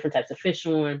have different types of fish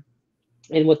on,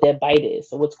 and what that bite is.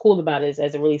 So what's cool about it is it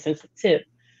has a really sensitive tip,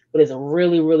 but it's a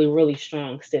really, really, really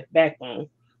strong, stiff backbone.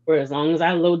 Where as long as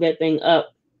I load that thing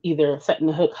up, either setting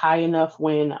the hook high enough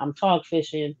when I'm tog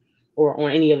fishing or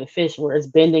on any other fish where it's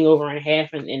bending over in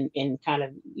half and kind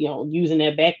of, you know, using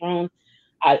that backbone,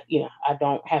 I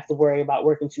don't have to worry about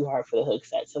working too hard for the hook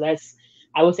set. So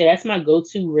I would say that's my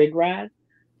go-to rig rod.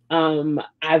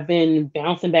 I've been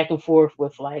bouncing back and forth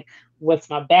with like what's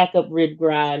my backup rig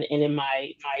rod and then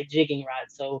my jigging rod.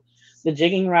 So the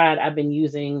jigging rod I've been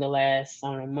using the last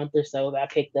month or so that I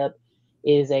picked up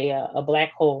is a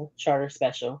black hole charter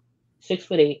special,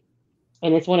 6'8",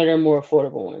 and it's one of their more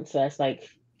affordable ones. So that's like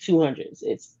 200s.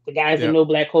 It's the guys that know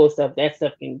black hole stuff. That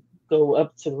stuff can go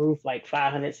up to the roof like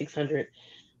 $500, $600.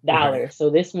 Right. So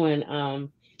this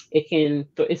one,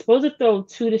 it's supposed to throw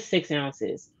 2 to 6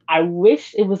 ounces. I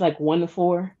wish it was like 1 to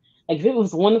 4. Like if it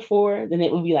was 1 to 4, then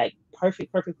it would be like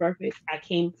perfect. I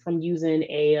came from using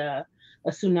a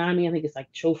Tsunami. I think it's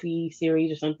like Trophy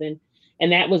series or something,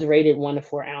 and that was rated 1 to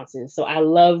 4 ounces. So I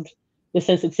loved the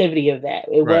sensitivity of that.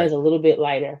 It was a little bit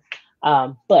lighter,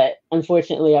 but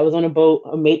unfortunately, I was on a boat.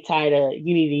 A mate tied a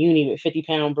uni to uni with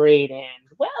 50-pound braid, and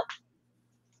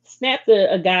snapped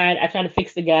a guide. I tried to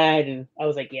fix the guide, and I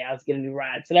was like, I was getting a new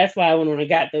rod. So that's why I went when I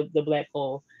got the black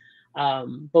hole.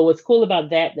 But what's cool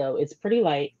about that though, it's pretty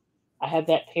light. I have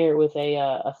that paired with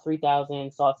a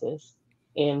 3000 Saltus,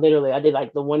 and literally I did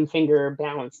like the 1 finger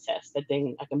balance test. That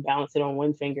thing, I can balance it on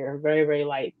 1 finger, very, very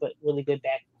light, but really good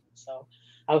back. So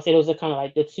I would say those are kind of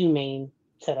like the 2 main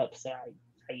setups that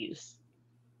I use.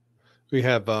 We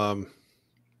have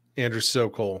Andrew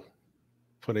Sokol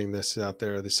putting this out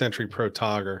there, the Century Pro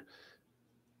Togger.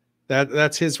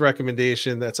 That's his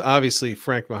recommendation. That's obviously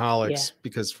Frank Mihalik's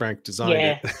because Frank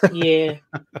designed it.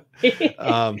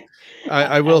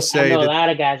 I will say I know a lot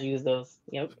of guys use those.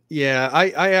 Yep. Yeah,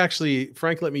 I actually,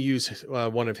 Frank let me use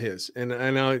one of his, and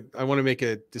I want to make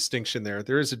a distinction there.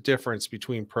 There is a difference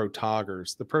between Pro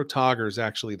Toggers. The Pro Togger is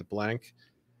actually the blank.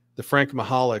 The Frank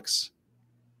Mihalik's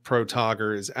Pro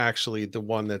Togger is actually the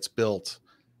one that's built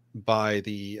by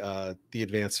the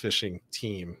Advanced Fishing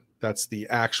team. That's the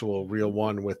actual real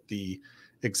one with the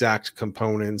exact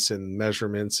components and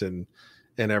measurements and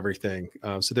everything.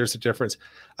 So there's a difference.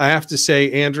 I have to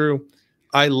say, Andrew,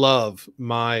 I love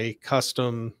my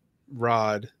custom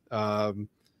rod that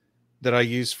I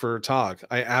use for Tog.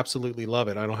 I absolutely love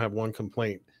it. I don't have one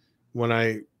complaint. When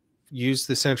I used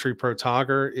the Century Pro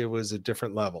Togger, it was a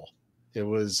different level. It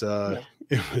was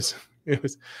it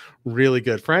was really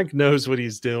good. Frank knows what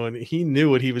he's doing. He knew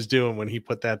what he was doing when he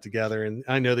put that together. And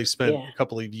I know they spent a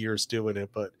couple of years doing it,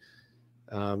 but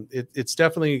it's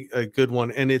definitely a good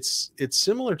one. And it's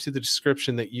similar to the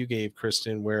description that you gave,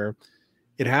 Kristen, where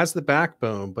it has the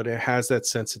backbone, but it has that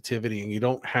sensitivity and you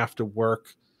don't have to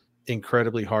work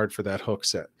incredibly hard for that hook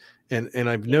set. And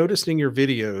I've noticed in your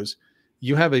videos,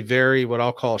 you have a very, what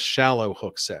I'll call shallow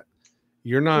hook set.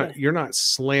 You're not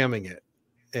slamming it,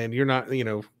 and you're not,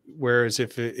 whereas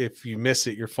if you miss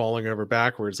it, you're falling over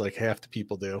backwards like half the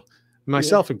people do,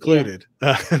 myself included.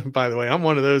 By the way, I'm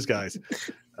one of those guys.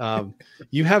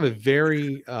 You have a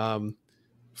very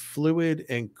fluid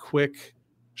and quick,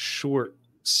 short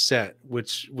set,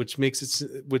 which makes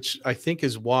it, which I think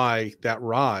is why that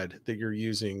rod that you're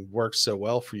using works so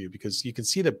well for you, because you can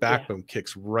see the backbone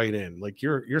kicks right in. Like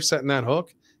you're setting that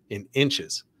hook in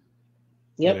inches.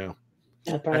 Yep.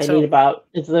 I probably need about,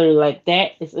 it's literally like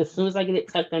that. It's as soon as I get it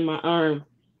tucked in my arm,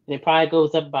 and it probably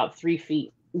goes up about 3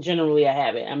 feet. Generally, I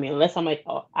have it. I mean, unless I'm like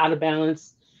out of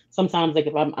balance. Sometimes, like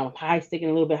if I'm high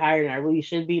sticking a little bit higher than I really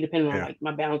should be, depending on like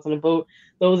my balance on the boat,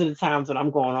 those are the times when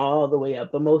I'm going all the way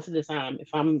up. But most of the time, if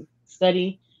I'm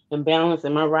steady and balanced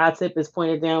and my rod tip is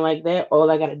pointed down like that,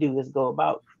 all I got to do is go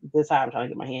about this high. I'm trying to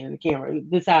get my hand in the camera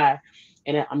this high,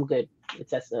 and I'm good. It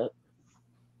sets up.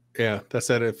 Yeah, that's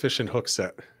that efficient hook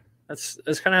set.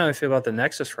 That's kind of how I feel about the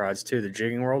Nexus rods too. The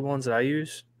Jigging World ones that I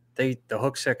use, the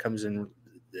hook set comes in,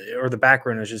 or the back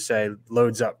run, I should say,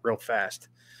 loads up real fast.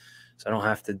 So I don't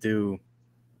have to do,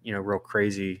 real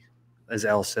crazy, as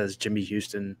Elle says, Jimmy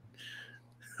Houston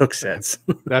hook sets.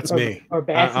 That's me. Or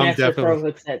Bassmaster Pro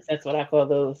hook sets. That's what I call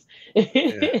those.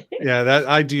 that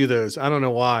I do those. I don't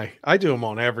know why. I do them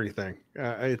on everything.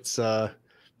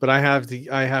 But I have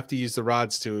to use the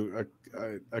rods to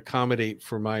accommodate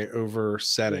for my over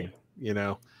setting.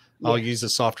 I'll use a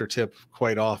softer tip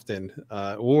quite often,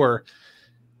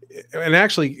 and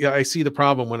actually I see the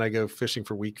problem when I go fishing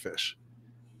for weak fish.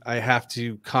 I have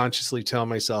to consciously tell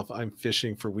myself I'm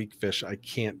fishing for weak fish. I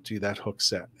can't do that hook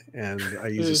set, and I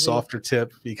use a softer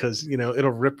tip because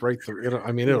it'll rip right through.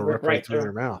 It'll rip right through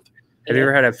their mouth. Have you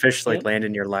ever had a fish land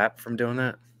in your lap from doing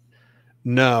that?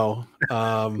 No,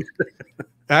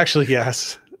 actually,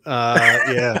 yes.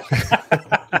 Yeah,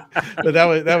 but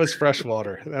that was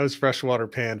freshwater. That was freshwater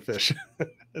panfish.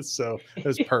 So it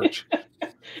was perch.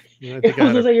 I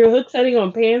was like, you're hook setting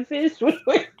on panfish?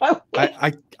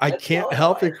 I can't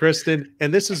help it, Kristen.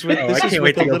 And this is with I can't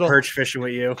wait to go perch fishing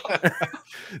with you.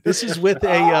 This is with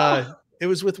a it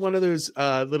was with one of those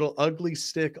little ugly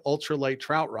stick ultralight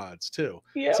trout rods too.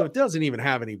 Yep. So it doesn't even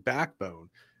have any backbone.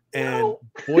 And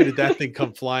boy, did that thing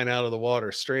come flying out of the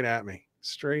water straight at me.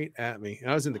 Straight at me. And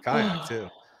I was in the kayak too.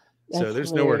 So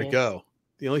there's nowhere to go.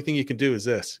 The only thing you can do is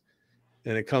this.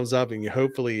 And it comes up and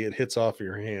hopefully it hits off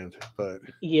your hand. But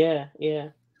yeah.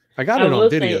 I got it on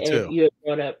video too. You had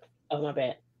brought up, oh my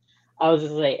bad. I was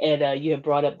just like, Ed, you had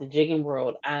brought up the jigging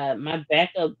world. My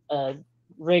backup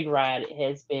rig rod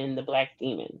has been the Black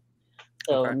Demon.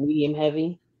 So medium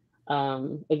heavy.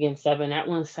 Again, that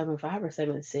one's 7.5 or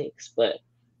 7.6, but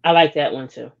I like that one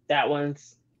too. That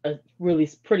one's really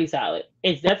pretty solid.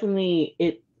 It's definitely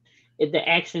the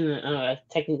action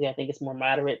technically I think it's more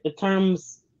moderate. The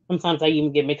terms sometimes I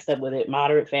even get mixed up with it,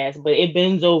 moderate fast, but it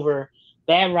bends over.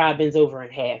 That rod bends over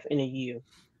in half in a U.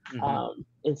 Mm-hmm.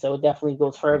 And so it definitely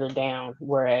goes further down,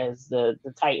 whereas the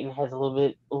Titan has a little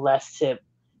bit less tip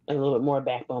and a little bit more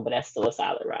backbone, but that's still a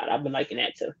solid rod. I've been liking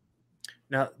that too.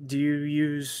 Now, do you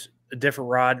use a different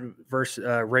rod versus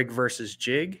rig versus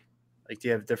jig? Like, do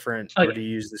you have different, or do you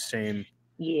use the same?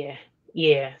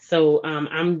 Yeah. So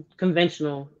I'm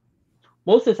conventional.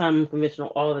 Most of the time, I'm conventional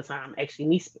all the time. Actually,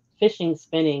 me fishing,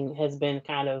 spinning has been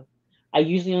kind of, I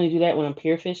usually only do that when I'm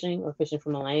pier fishing or fishing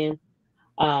from the land.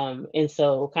 And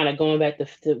so kind of going back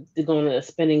to going to a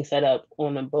spinning setup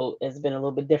on a boat has been a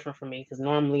little bit different for me, because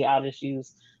normally I'll just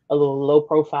use a little low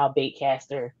profile bait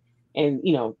caster, and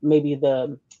maybe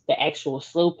the actual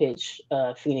slow pitch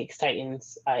Phoenix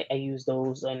Titans. I use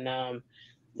those, and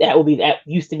that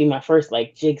used to be my first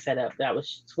like jig setup that I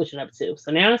was switching up to.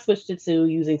 So now I switched it to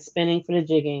using spinning for the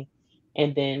jigging,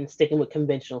 and then sticking with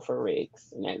conventional for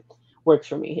rigs, and that works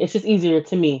for me. It's just easier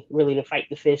to me really to fight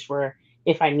the fish, where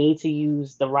if I need to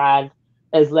use the rod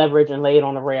as leverage and lay it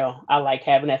on the rail, I like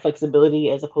having that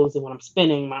flexibility, as opposed to when I'm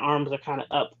spinning, my arms are kind of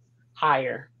up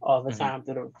higher all the time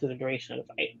through the duration of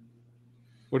the fight.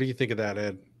 What do you think of that,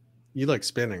 Ed? You like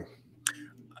spinning?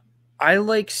 I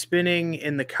like spinning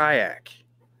in the kayak.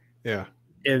 Yeah.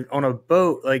 On a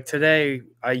boat, like today,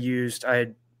 I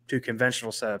had 2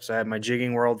 conventional setups. I had my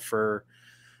jigging world for,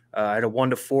 I had a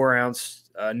 1 to 4 ounce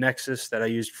Nexus that I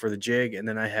used for the jig, and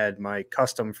then I had my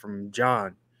custom from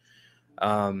John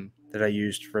that I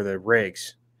used for the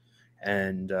rigs.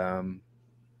 And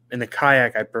in the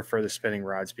kayak, I prefer the spinning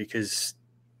rods, because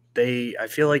I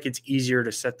feel like it's easier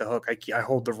to set the hook. I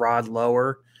hold the rod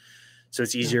lower, so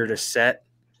it's easier to set,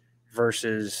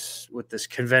 versus with this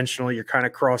conventional, you're kind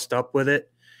of crossed up with it.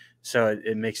 So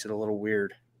it makes it a little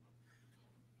weird.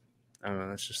 I don't know.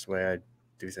 That's just the way I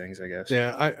do things, I guess.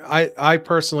 Yeah, I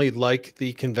personally like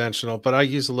the conventional, but I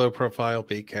use a low profile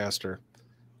bait caster.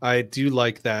 I do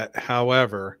like that.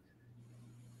 However,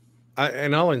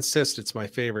 I'll insist it's my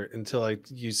favorite until I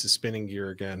use the spinning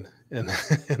gear again, and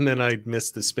then I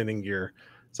miss the spinning gear.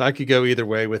 So I could go either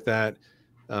way with that.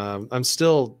 I'm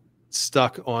still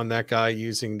stuck on that guy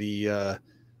using the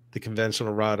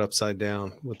conventional rod upside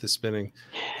down with the spinning.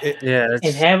 And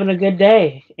having a good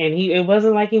day. And it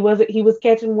wasn't like he was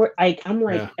catching work. Like I'm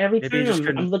like every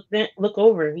time I'm look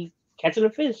over, he's catching a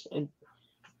fish. And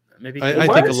maybe I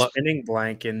think a spinning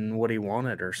blank in what he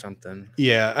wanted or something.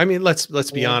 Yeah, I mean,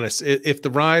 let's be honest. If the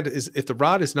rod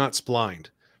is not splined,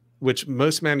 which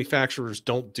most manufacturers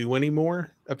don't do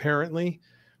anymore, apparently,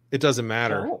 it doesn't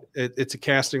matter. It's a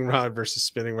casting rod versus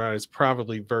spinning rod. It's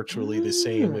probably virtually the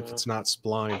same if it's not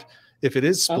splined. If it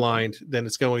is splined, then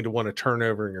it's going to want to turn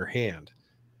over in your hand,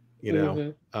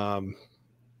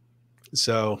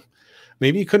 So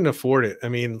maybe you couldn't afford it. I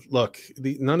mean, look,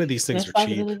 none of these things are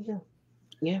cheap.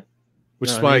 Yeah.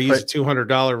 Which is why I use a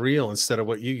 $200 reel instead of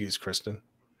what you use, Kristen.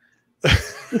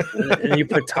 And you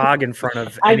put Tog in front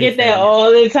of I get that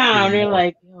all the time. They're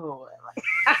like, yo.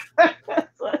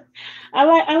 I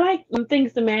like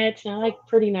things to match, and I like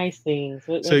pretty nice things.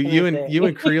 So you and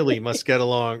Creeley must get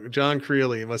along. John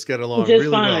Creeley must get along just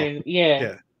really fine. well.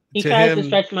 Yeah. He tries to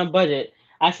stretch my budget.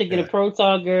 I should get a Pro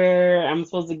Togger. I'm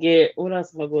supposed to get, what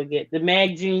else am I going to get? The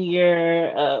Mag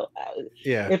Junior.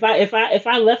 If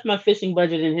I left my fishing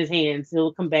budget in his hands,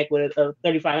 he'll come back with a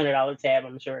 $3,500 tab,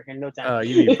 I'm sure, in no time.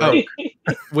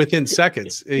 Within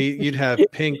seconds. You'd have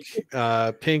pink,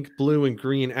 blue, and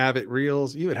green Abbott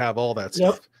reels. You would have all that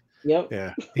stuff. Yep.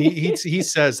 Yeah. He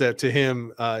says that to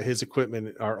him, his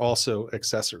equipment are also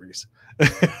accessories.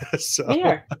 So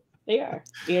They are.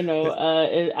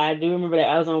 I do remember that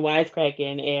I was on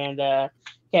Wisecracking, and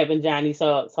Kevin Johnny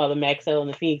saw the Maxell and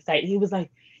the Phoenix Titan. He was like,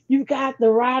 "You got the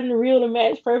rod and the reel to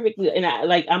match perfectly." And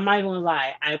I'm not even gonna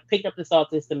lie, I picked up the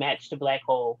Saltus to match the Black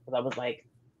Hole, because I was like,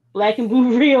 black and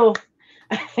blue reel.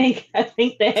 I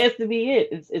think that has to be it.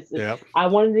 It's Yep. I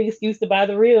wanted the excuse to buy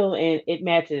the reel, and it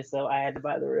matches, so I had to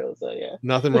buy the reel. So yeah,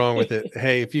 Nothing wrong with it.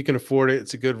 Hey, if you can afford it,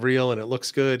 it's a good reel and it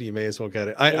looks good, you may as well get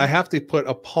it. I have to put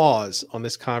a pause on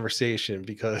this conversation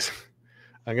because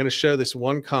I'm going to show this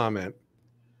one comment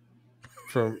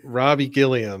from Robbie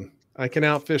Gilliam. I can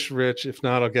outfish Rich. If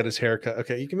not, I'll get his haircut.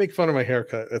 Okay, you can make fun of my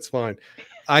haircut. That's fine.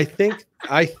 I think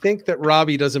that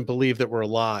Robbie doesn't believe that we're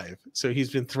live, so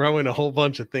he's been throwing a whole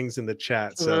bunch of things in the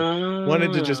chat. So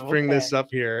wanted to just bring this up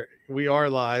here. We are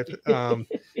live,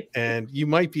 and you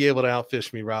might be able to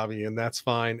outfish me, Robbie, and that's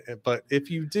fine. But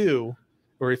if you do,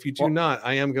 or if you do not,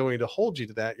 I am going to hold you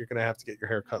to that. You're going to have to get your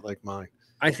haircut like mine.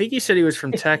 I think he said he was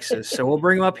from Texas, so we'll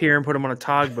bring him up here and put him on a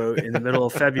tugboat in the middle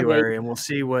of February, and we'll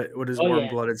see what his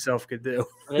warm-blooded self could do.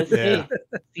 Let's see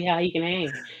how he can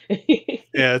hang.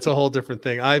 Yeah, it's a whole different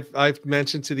thing. I've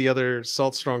mentioned to the other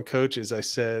Salt Strong coaches. I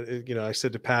said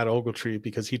to Pat Ogletree,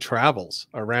 because he travels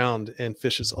around and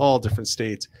fishes all different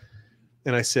states,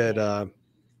 and I said,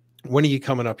 "When are you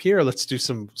coming up here? Let's do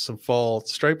some fall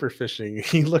striper fishing."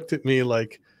 He looked at me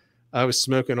like I was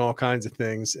smoking all kinds of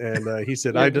things, and he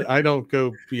said, "I don't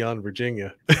go beyond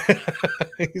Virginia."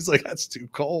 He's like, "That's too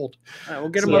cold." All right, we'll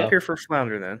get him up here for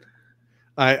flounder then.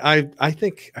 I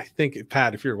think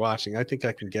Pat, if you're watching, I think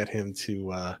I can get him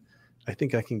to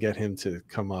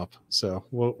come up. So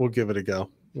we'll give it a go.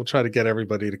 We'll try to get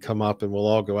everybody to come up, and we'll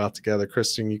all go out together.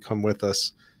 Kristen, you come with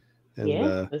us, and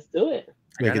let's do it.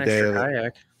 Make a day of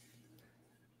kayak. it.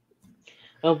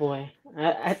 Oh boy,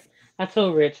 I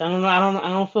told Rich, I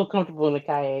don't feel comfortable in the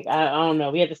kayak. I don't know.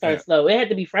 We had to start slow. It had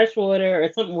to be freshwater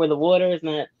or something where the water is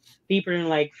not deeper than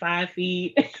like 5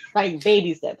 feet, like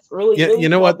baby steps. Really, you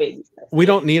know what? Baby steps. We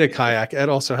don't need a kayak. Ed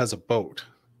also has a boat.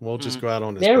 We'll just go out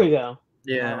on his There boat. we go.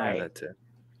 Yeah, right. that too.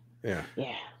 Yeah.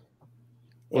 Yeah.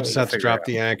 We'll just have to drop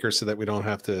the anchor so that we don't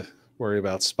have to worry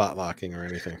about spot locking or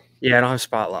anything. Yeah, I don't have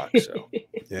spot lock, so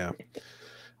yeah.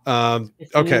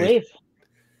 Okay.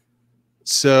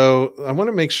 So I want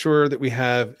to make sure that we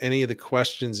have any of the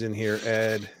questions in here.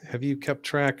 Ed, have you kept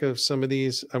track of some of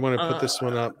these? I want to put this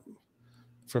one up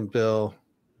from Bill.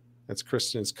 That's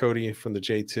Kristen. It's Cody from the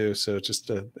J2. So just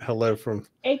a hello from.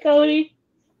 Hey, Cody.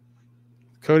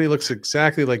 Cody looks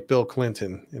exactly like Bill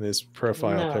Clinton in his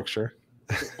profile picture.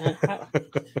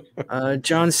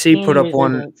 John C put up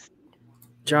one.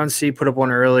 John C put up one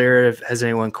earlier. Has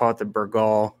anyone caught the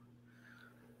Burgal?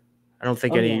 I don't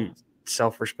think any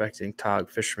self-respecting tog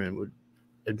fisherman would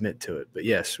admit to it, but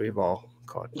yes, we've all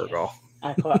caught Burgal.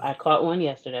 I caught one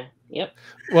yesterday. Yep.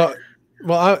 Well,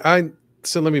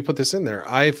 so let me put this in there.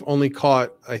 I've only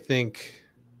caught, I think,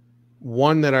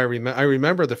 one that I remember. I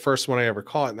remember the first one I ever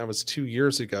caught, and that was 2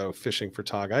 years ago fishing for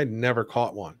tog. I had never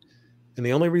caught one, and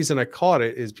the only reason I caught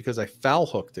it is because I foul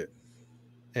hooked it,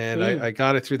 and I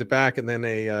got it through the back, and then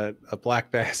a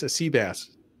black bass, a sea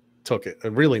bass, took it,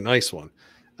 a really nice one.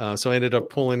 So I ended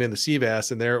up pulling in the sea bass,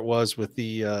 and there it was with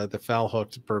the foul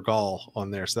hooked Burgal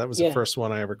on there. So that was the first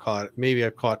one I ever caught. Maybe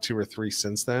I've caught 2 or 3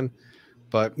 since then,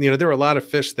 but there are a lot of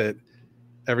fish that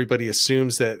everybody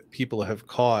assumes that people have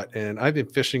caught, and I've been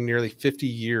fishing nearly 50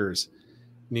 years.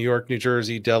 New York, New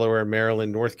Jersey, Delaware,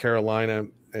 Maryland, North Carolina,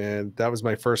 and that was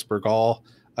my first Burgal.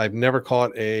 I've never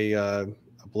caught a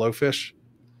blowfish.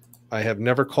 I have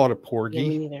never caught a porgy. Yeah,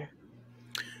 me neither.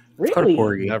 Really? Caught a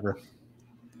porgy.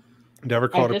 Never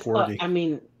caught a porgy.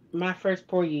 My first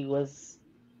porgy was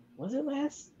it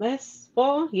last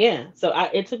fall? Yeah. So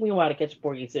it took me a while to catch a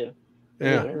porgy too.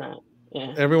 Yeah. Or not.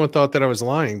 Yeah. Everyone thought that I was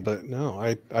lying, but no,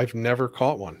 I've never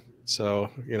caught one. So,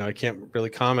 I can't really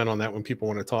comment on that when people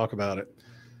want to talk about it.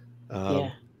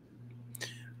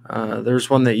 There's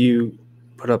one that you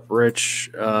put up, Rich,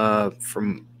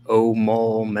 from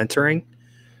OMOL Mentoring.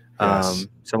 Yes.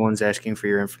 Someone's asking for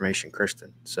your information,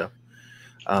 Kristen. So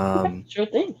sure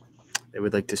thing. They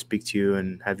would like to speak to you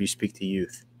and have you speak to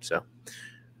youth. So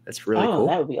that's really cool.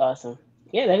 That would be awesome.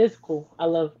 Yeah, that is cool. I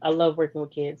love working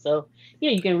with kids. So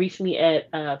yeah, you can reach me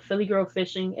at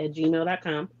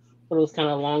PhillyGirlFishing@gmail.com for those kind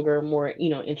of longer, more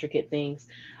intricate things.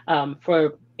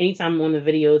 For anytime on the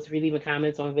videos, if you're leaving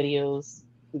comments on videos,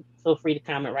 feel free to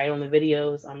comment right on the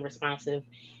videos. I'm responsive.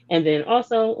 And then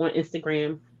also on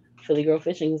Instagram,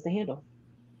 PhillyGirlFishing is the handle.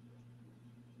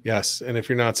 Yes, and if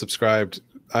you're not subscribed,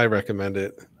 I recommend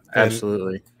it.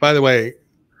 Absolutely. And by the way,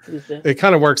 it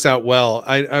kind of works out well.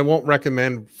 I won't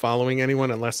recommend following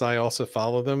anyone unless I also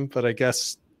follow them. But I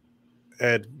guess,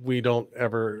 Ed, we don't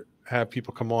ever have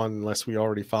people come on unless we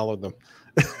already followed them.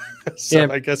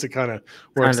 So I guess it kind of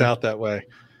works out that way.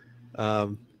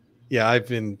 I've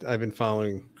been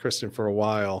following Kristen for a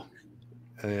while,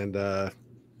 and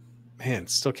man,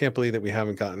 still can't believe that we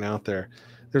haven't gotten out there.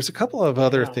 There's a couple of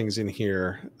other things in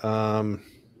here. Well,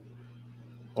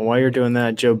 while you're doing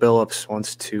that, Joe Billups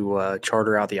wants to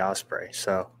charter out the Osprey.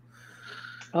 So,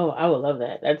 I would love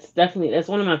that. That's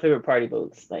one of my favorite party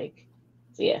boats. Like,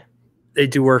 so yeah, they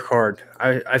do work hard.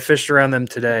 I fished around them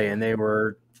today, and they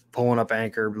were pulling up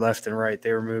anchor left and right.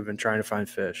 They were moving, trying to find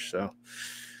fish. So,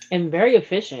 and very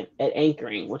efficient at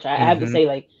anchoring, which I have to say,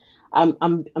 like, I'm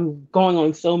going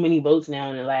on so many boats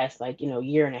now in the last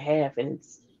year and a half, and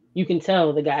you can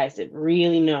tell the guys that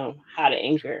really know how to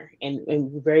anchor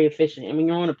and very efficient. And when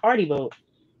you're on a party boat,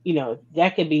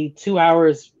 that could be 2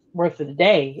 hours worth of the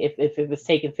day if it was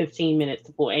taking 15 minutes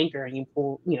to pull anchor and you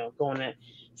pull, going to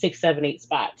 6, 7, 8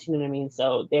 spots. You know what I mean?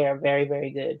 So they're very, very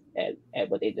good at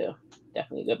what they do.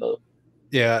 Definitely a good boat.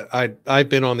 Yeah, I've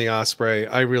been on the Osprey.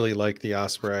 I really like the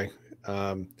Osprey.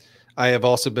 I have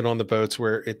also been on the boats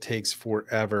where it takes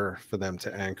forever for them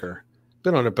to anchor.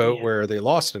 Been on a boat where they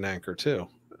lost an anchor too.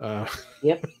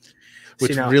 Yep.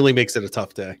 Which really makes it a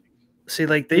tough day. See,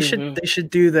 like they should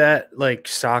do that like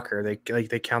soccer.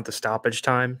 They count the stoppage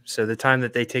time. So the time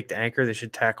that they take to anchor, they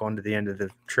should tack on to the end of the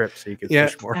trip so you can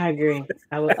fish more. I agree.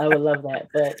 I would love that.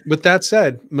 But with that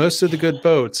said, most of the good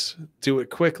boats do it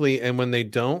quickly, and when they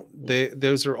don't,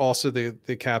 those are also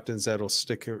the captains that'll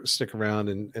stick around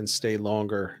and stay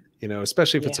longer.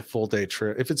 Especially if it's a full day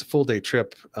trip. If it's a full day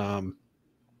trip,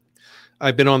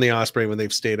 I've been on the Osprey when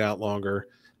they've stayed out longer.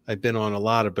 I've been on a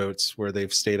lot of boats where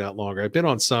they've stayed out longer. I've been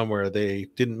on some where they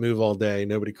didn't move all day.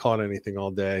 Nobody caught anything all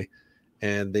day.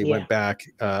 And they went back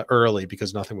early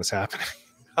because nothing was happening.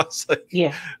 I was like,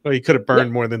 well, you could have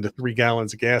burned more than the 3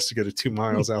 gallons of gas to go to 2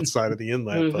 miles outside of the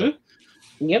inlet. But,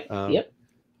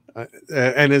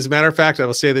 and as a matter of fact, I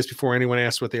will say this before anyone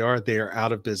asks what they are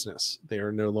out of business. They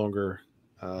are no longer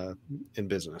in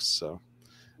business. So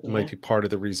it might be part of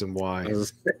the reason why.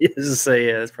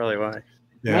 That's probably why.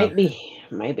 Yeah.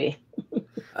 Might be.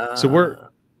 So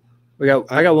I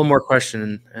got one more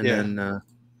question, and then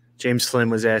James Flynn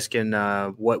was asking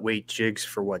what weight jigs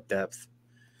for what depth.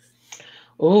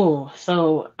 Oh,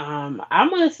 so I'm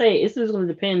gonna say this is gonna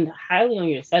depend highly on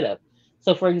your setup.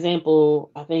 So, for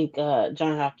example, I think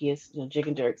John Hopkins, Jig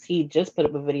and Jerks, he just put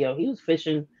up a video. He was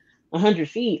fishing 100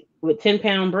 feet with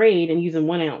 10-pound braid and using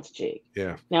 1 ounce jig.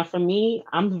 Yeah. Now, for me,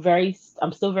 I'm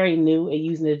still very new at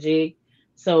using the jig.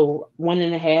 So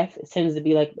 1.5, it tends to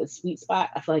be like a sweet spot.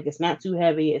 I feel like it's not too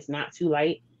heavy. It's not too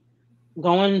light.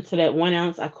 Going to that 1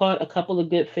 ounce, I caught a couple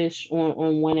of good fish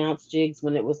on 1 ounce jigs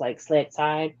when it was like slack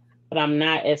tide, but I'm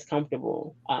not as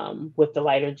comfortable with the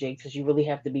lighter jigs because you really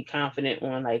have to be confident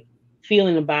on like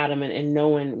feeling the bottom and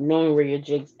knowing where your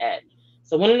jig's at.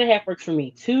 So 1.5 works for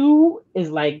me. 2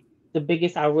 is like the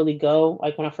biggest I really go.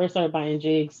 Like when I first started buying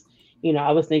jigs,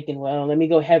 I was thinking, well, let me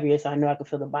go heavier so I know I can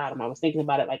feel the bottom. I was thinking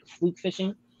about it like fluke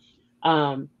fishing.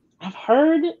 I've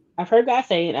heard guys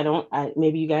say, and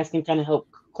maybe you guys can kind of help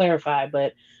clarify,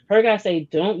 but heard guys say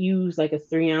don't use like a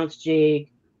 3 ounce jig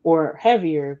or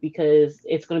heavier because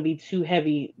it's going to be too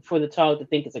heavy for the Tautog to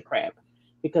think it's a crab,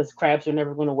 because crabs are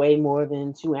never going to weigh more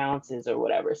than 2 ounces or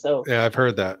whatever. So yeah, I've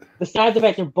heard that. Besides the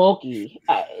fact they're bulky,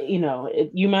 you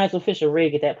might as well fish a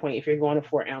rig at that point if you're going to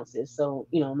 4 ounces. So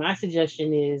my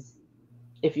suggestion is,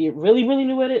 if you're really, really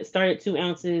new at it, start at 2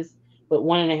 ounces, but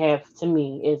 1.5 to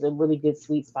me is a really good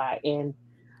sweet spot. And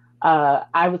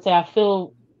I would say I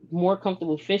feel more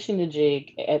comfortable fishing the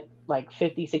jig at like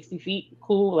 50, 60 feet.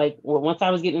 Cool. Like once I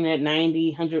was getting at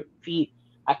 90, 100 feet,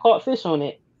 I caught fish on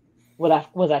it.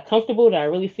 Was I comfortable? Did I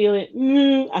really feel it?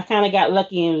 I kind of got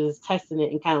lucky and was testing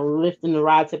it and kind of lifting the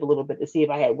rod tip a little bit to see if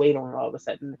I had weight on it all of a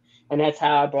sudden. And that's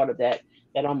how I brought up that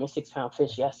almost 6-pound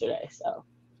fish yesterday. So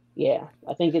yeah,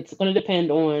 I think it's going to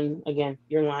depend on, again,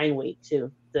 your line weight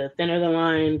too. The thinner the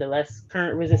line, the less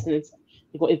current resistance.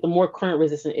 If the more current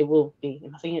resistant it will be.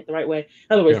 Am I saying it the right way?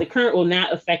 In other words, the current will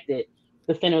not affect it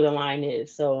the thinner the line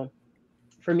is. So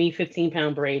for me,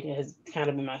 15-pound braid has kind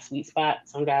of been my sweet spot.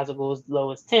 Some guys will go as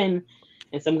low as 10,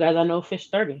 and some guys I know fish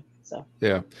 30. So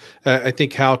yeah, I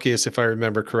think Halkias, if I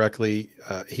remember correctly,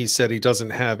 he said he doesn't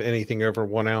have anything over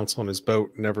 1 ounce on his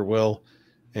boat, never will,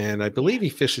 and I believe he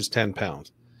fishes 10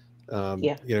 pounds.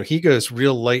 He goes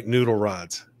real light noodle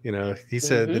rods. He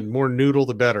said the more noodle,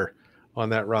 the better on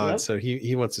that rod. Yep. So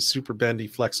he wants a super bendy,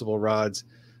 flexible rods.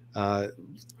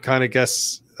 Kind of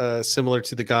guess similar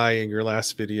to the guy in your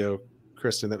last video,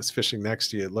 Kristen, that was fishing next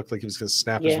to you. It looked like he was going to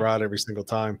snap his rod every single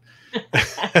time.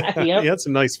 He had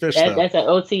some nice fish. That's the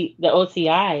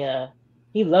OTI.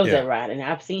 He loves that rod, and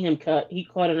I've seen him he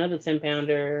caught another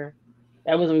 10-pounder.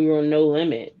 That was when we were on No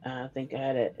Limit. I think I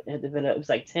had it was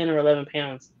like 10 or 11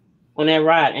 pounds on that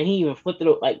rod, and he even flipped it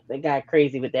like the guy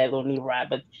crazy with that little noodle rod.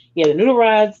 But yeah, the noodle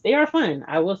rods, they are fun.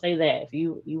 I will say that if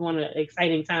you want an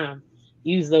exciting time,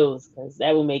 use those, because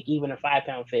that will make even a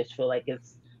 5-pound fish feel like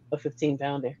it's a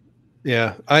 15-pounder.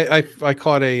 Yeah, I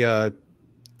caught a.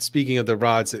 Speaking of the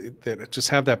rods that just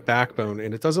have that backbone,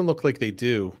 and it doesn't look like they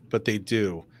do, but they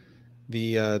do.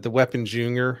 The Weapon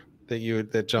Junior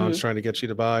that John's trying to get you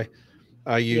to buy.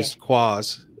 I used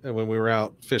Quaz when we were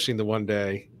out fishing the one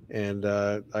day, and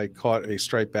I caught a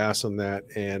striped bass on that,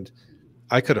 and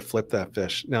I could have flipped that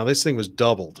fish. Now this thing was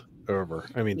doubled over.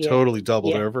 I mean, totally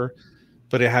doubled over,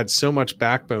 but it had so much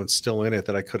backbone still in it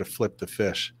that I could have flipped the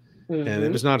fish. And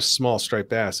it was not a small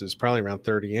striped bass. It was probably around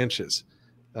 30 inches.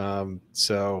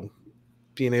 So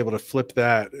being able to flip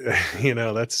that,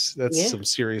 that's some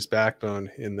serious backbone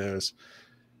in those.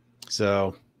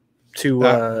 So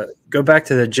to go back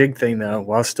to the jig thing though,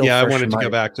 while still I wanted to go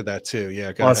back to that too.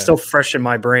 Yeah, while it's still fresh in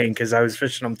my brain because I was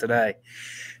fishing them today.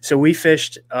 So we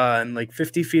fished in like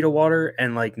 50 feet of water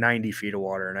and like 90 feet of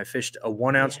water, and I fished a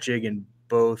 1-ounce jig in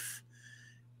both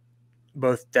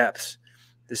depths.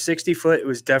 The 60-foot, it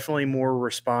was definitely more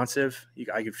responsive.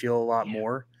 I could feel a lot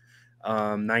more.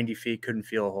 90 feet, couldn't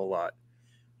feel a whole lot.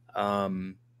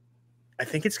 I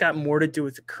think it's got more to do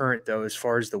with the current though, as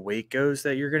far as the weight goes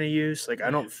that you're going to use. Like, I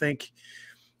don't think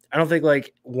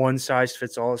like one size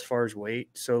fits all as far as weight.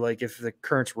 So like if the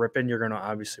current's ripping, you're going to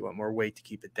obviously want more weight to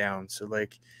keep it down. So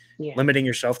like limiting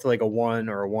yourself to like a 1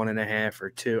 or a 1.5 or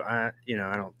 2, I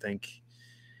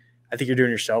think you're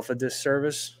doing yourself a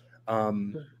disservice.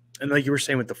 And like you were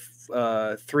saying with the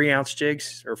 3-ounce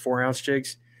jigs or 4-ounce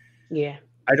jigs. Yeah.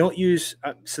 I don't use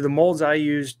so the molds I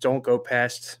use don't go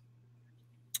past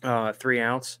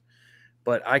 3-ounce,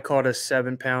 but I caught a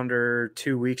 7-pounder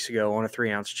 2 weeks ago on a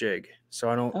 3-ounce jig. So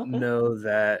I don't know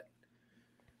that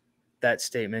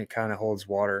statement kind of holds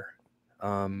water.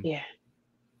 But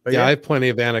I have plenty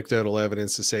of anecdotal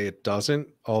evidence to say it doesn't,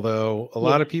 although a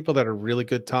lot of people that are really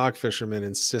good tog fishermen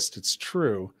insist it's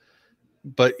true.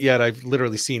 But yet I've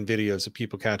literally seen videos of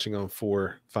people catching on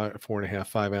 4.5,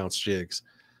 5-ounce jigs.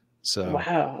 So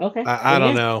I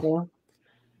don't know. Well,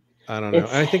 I don't know.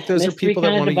 I think those are people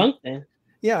that want to.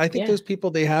 Yeah, I think those people,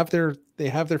 they have their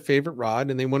favorite rod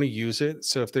and they want to use it.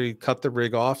 So if they cut the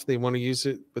rig off, they want to use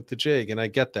it with the jig, and I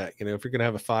get that. If you're going to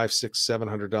have a $500,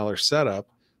 $600, $700 setup,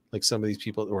 like some of these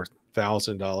people, or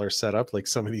 $1,000 setup, like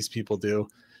some of these people do,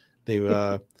 they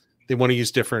want to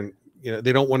use different.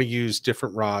 They don't want to use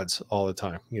different rods all the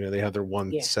time. They have their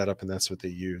one setup and that's what they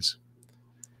use.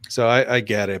 So I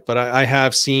get it, but I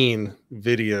have seen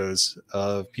videos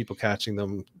of people catching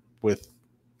them with,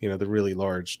 the really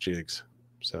large jigs.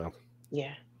 So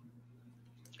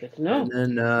good to know.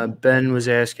 And then Ben was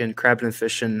asking, crabbing and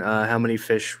fishing, how many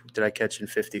fish did I catch in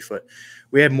 50-foot?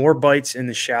 We had more bites in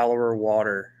the shallower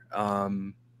water.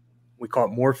 We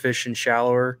caught more fish in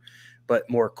shallower, but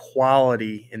more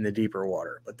quality in the deeper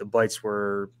water. But the bites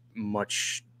were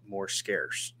much more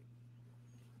scarce.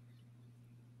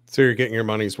 So you're getting your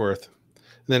money's worth.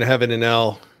 And then Heaven and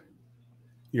Elle,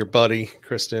 your buddy,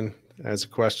 Kristen, has a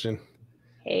question.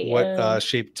 Hey, what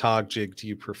shaped tog jig do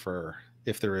you prefer,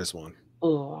 if there is one?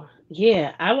 Oh,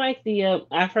 yeah. I like the,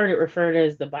 I've heard it referred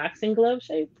as the boxing glove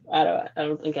shape. I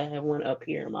don't think I have one up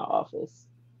here in my office.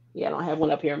 Yeah, I don't have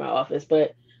one up here in my office,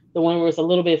 but the one where it's a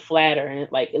little bit flatter and it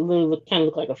kind of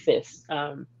look like a fist.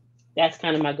 That's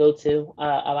kind of my go-to.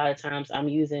 A lot of times I'm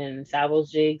using Salvo's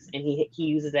jigs, and he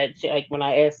uses that. Like when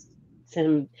I ask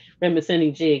him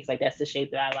sending jigs, like that's the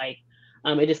shape that I like.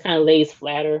 It just kind of lays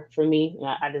flatter for me.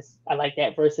 And I like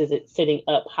that versus it sitting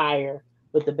up higher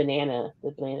with the banana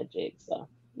jig. So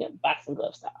yeah, boxing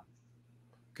glove style.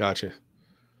 Gotcha.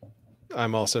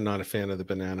 I'm also not a fan of the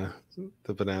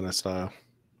banana style.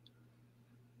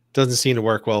 Doesn't seem to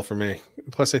work well for me.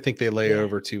 Plus, I think they lay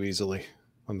over too easily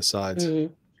on the sides.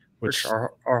 Which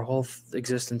our whole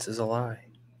existence is a lie.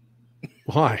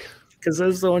 Why? Because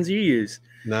those are the ones you use.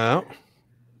 No,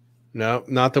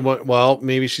 not the one. Well,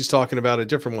 maybe she's talking about a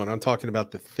different one. I'm talking about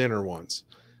the thinner ones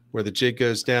where the jig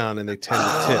goes down and they tend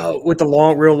to tip. With the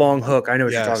real long hook. I know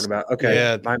what you're talking about. Okay.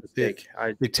 Yeah, my mistake.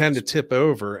 They tend to tip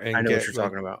over and I know what you're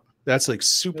talking about. That's like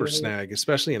super snag,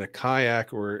 especially in a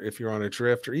kayak or if you're on a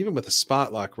drift or even with a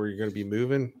spot lock where you're going to be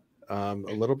moving a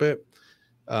little bit.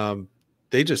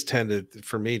 They just tend to,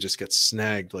 for me, just get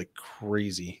snagged like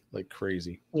crazy.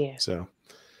 Yeah. So,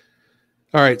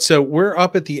 all right. So we're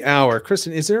up at the hour.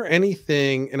 Kristen, is there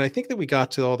anything, and I think that we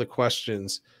got to all the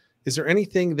questions, is there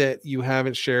anything that you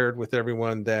haven't shared with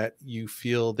everyone that you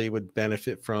feel they would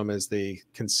benefit from as they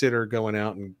consider going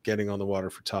out and getting on the water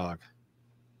for tog?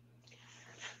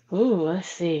 Ooh, let's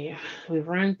see. We've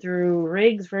run through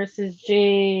rigs versus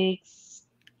jigs,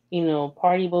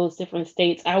 party boats, different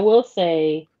states. I will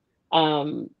say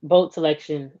boat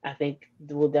selection, I think,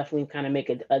 will definitely kind of make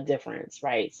a difference,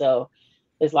 right? So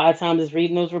There's a lot of times it's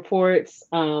reading those reports.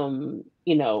 You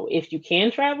know, if you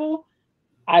can travel,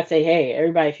 I'd say, hey,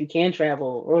 everybody, if you can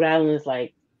travel, Rhode Island is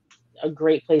like a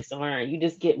great place to learn. You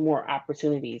just get more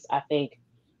opportunities. I think,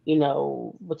 you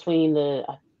know, between the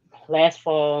last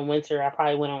fall and winter, I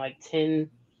probably went on like 10,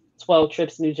 12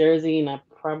 trips to New Jersey, and I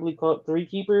probably caught 3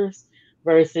 keepers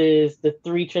versus the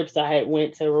 3 trips I had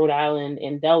went to Rhode Island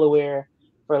and Delaware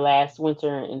for last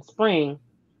winter and spring.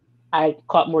 I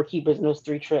caught more keepers in those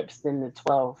 3 trips than the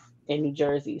 12 in New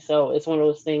Jersey. So it's one of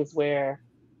those things where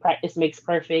practice makes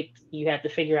perfect. You have to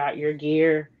figure out your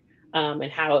gear,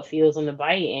 and how it feels on the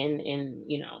bite, and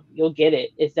you know, you'll get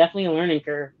it. It's definitely a learning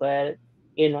curve, but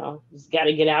you know, just got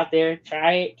to get out there,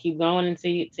 try it, keep going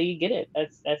until you get it.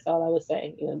 That's all I would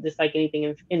say. You know, just like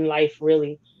anything in life,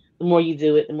 really, the more you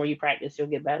do it, the more you practice, you'll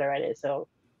get better at it. So,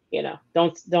 you know,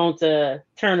 don't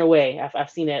turn away. I've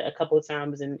seen it a couple of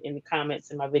times in the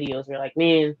comments in my videos where like,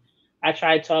 man, I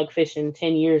tried tog fishing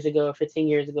 10 years ago or 15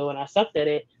 years ago and I sucked at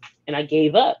it and I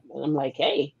gave up. And I'm like,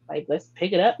 hey, like, let's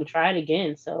pick it up and try it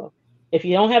again. So if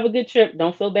you don't have a good trip,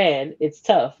 don't feel bad. It's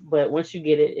tough, but once you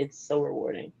get it, it's so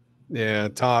rewarding. Yeah,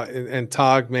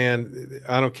 Tog, man,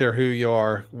 I don't care who you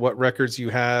are, what records you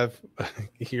have,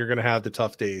 you're going to have the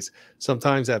tough days.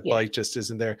 Sometimes that bite just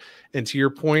isn't there. And to your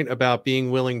point about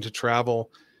being willing to travel,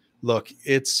 look,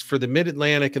 it's for the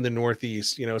mid-Atlantic and the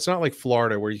Northeast. You know, it's not like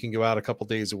Florida where you can go out a couple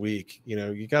days a week. You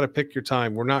know, you got to pick your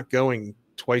time. We're not going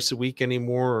twice a week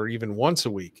anymore, or even once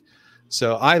a week.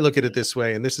 So I look at it this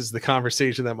way, and this is the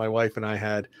conversation that my wife and I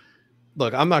had.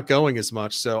 Look, I'm not going as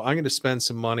much, so I'm going to spend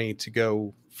some money to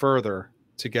go further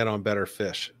to get on better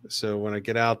fish. So when I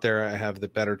get out there, I have the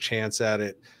better chance at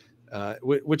it,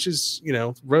 which is, you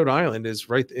know, Rhode Island is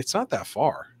right. It's not that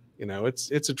far. You know,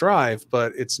 it's a drive,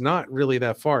 but it's not really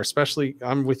that far, especially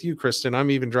I'm with you, Kristen.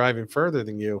 I'm even driving further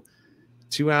than you,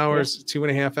 2 hours,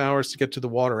 2.5 hours to get to the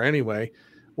water anyway.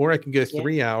 Or I can go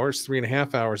 3 hours,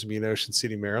 3.5 hours and be in Ocean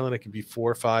City, Maryland. It could be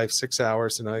 4, 5, 6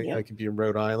 hours, and I could be in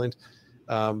Rhode Island.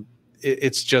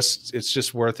 It's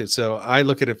just worth it. So I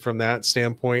look at it from that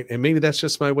standpoint, and maybe that's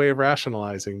just my way of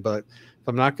rationalizing. But if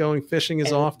I'm not going fishing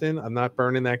as often, I'm not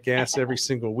burning that gas every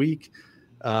single week.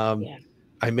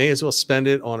 I may as well spend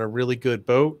it on a really good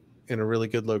boat in a really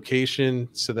good location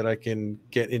so that I can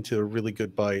get into a really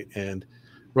good bite. And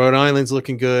Rhode Island's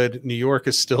looking good. New York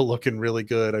is still looking really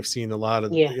good. I've seen a lot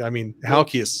of, I mean,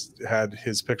 Halkias had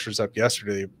his pictures up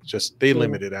yesterday. Just, they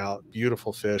limited out.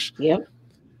 Beautiful fish. Yep.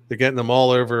 They're getting them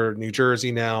all over New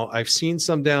Jersey now. I've seen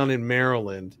some down in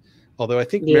Maryland, although I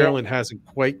think Maryland hasn't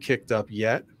quite kicked up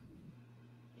yet.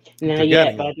 Not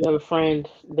yet, but I do have a friend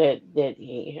that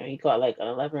he caught like an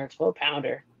 11 or 12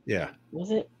 pounder. Yeah.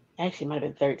 Was it? Actually, it might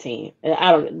have been 13.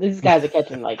 I don't know. These guys are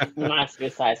catching like monster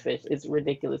size fish. It's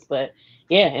ridiculous. But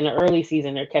yeah, in the early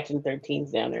season, they're catching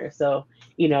 13s down there. So,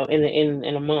 you know, in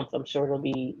a month, I'm sure it'll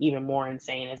be even more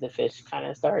insane as the fish kind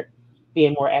of start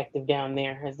being more active down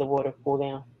there as the water cool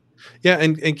down. Yeah,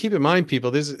 and keep in mind,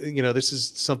 people, this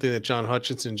is something that John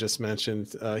Hutchinson just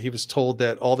mentioned. He was told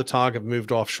that all the tog have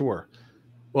moved offshore.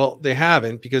 Well, they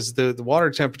haven't, because the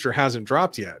water temperature hasn't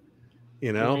dropped yet.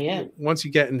 You know, once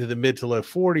you get into the mid to low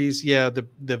 40s,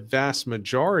 the vast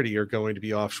majority are going to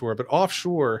be offshore, but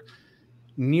offshore,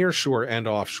 near shore and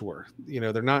offshore, you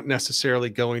know, they're not necessarily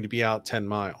going to be out 10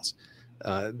 miles.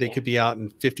 They could be out in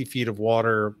 50 feet of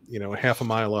water, you know, half a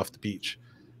mile off the beach.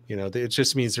 You know, it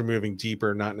just means they're moving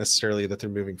deeper, not necessarily that they're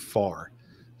moving far.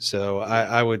 So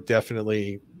I would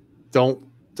definitely don't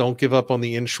give up on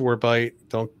the inshore bite.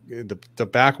 The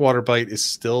backwater bite is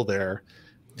still there.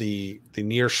 The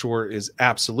near shore is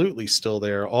absolutely still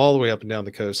there all the way up and down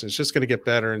the coast. And it's just going to get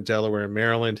better in Delaware and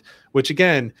Maryland, which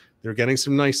again, they're getting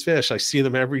some nice fish. I see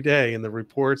them every day in the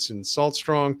reports in Salt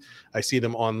Strong. I see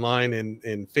them online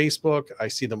in Facebook. I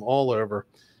see them all over.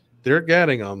 They're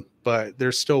getting them, but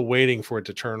they're still waiting for it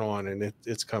to turn on, and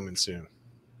it's coming soon.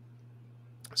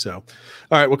 So, all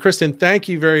right. Well, Kristen, thank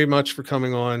you very much for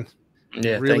coming on.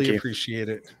 Yeah, really appreciate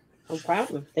it. No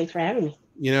problem. Thanks for having me.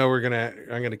 You know,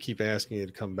 I'm gonna keep asking you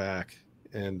to come back.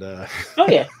 And oh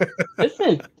yeah,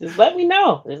 listen, just let me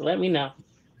know. Just let me know.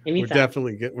 Anytime.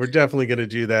 We're definitely gonna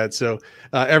do that. So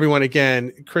everyone,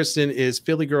 again, Kristen is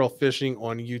PhillyGirlFishing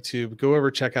on YouTube. Go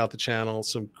over, check out the channel.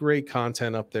 Some great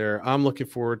content up there. I'm looking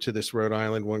forward to this Rhode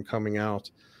Island one coming out,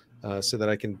 so that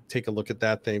I can take a look at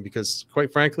that thing, because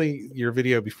quite frankly, your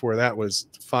video before that was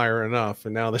fire enough,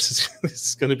 and now this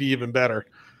is going to be even better.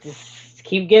 Just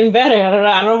keep getting better.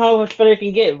 I don't know how much better it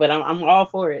can get, but I'm all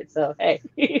for it. So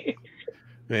hey.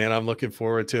 Man, I'm looking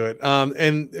forward to it.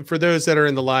 And for those that are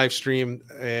in the live stream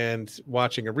and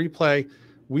watching a replay,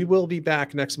 we will be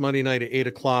back next Monday night at 8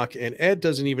 o'clock. And Ed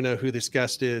doesn't even know who this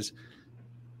guest is.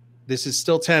 this is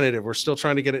still tentative. We're still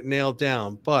trying to get it nailed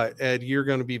down. But Ed, you're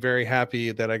going to be very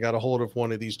happy that I got a hold of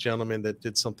one of these gentlemen that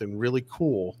did something really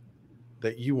cool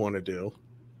that you want to do.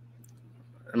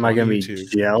 Am I going to be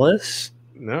jealous?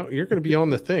 No, you're going to be on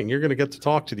the thing. You're going to get to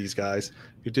talk to these guys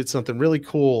who did something really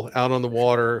cool out on the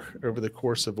water over the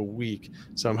course of a week.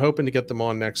 So I'm hoping to get them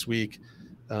on next week.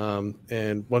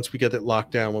 And once we get it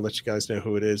locked down, we'll let you guys know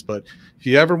who it is. But if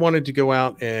you ever wanted to go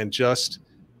out and just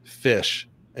fish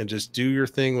and just do your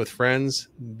thing with friends,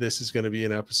 this is going to be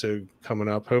an episode coming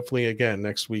up, hopefully again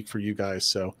next week for you guys.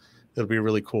 So it'll be a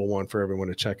really cool one for everyone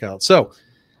to check out. So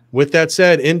with that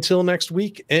said, until next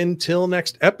week, until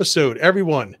next episode,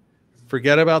 everyone,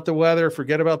 forget about the weather,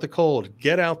 forget about the cold,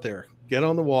 get out there, get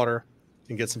on the water,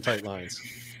 and get some tight lines.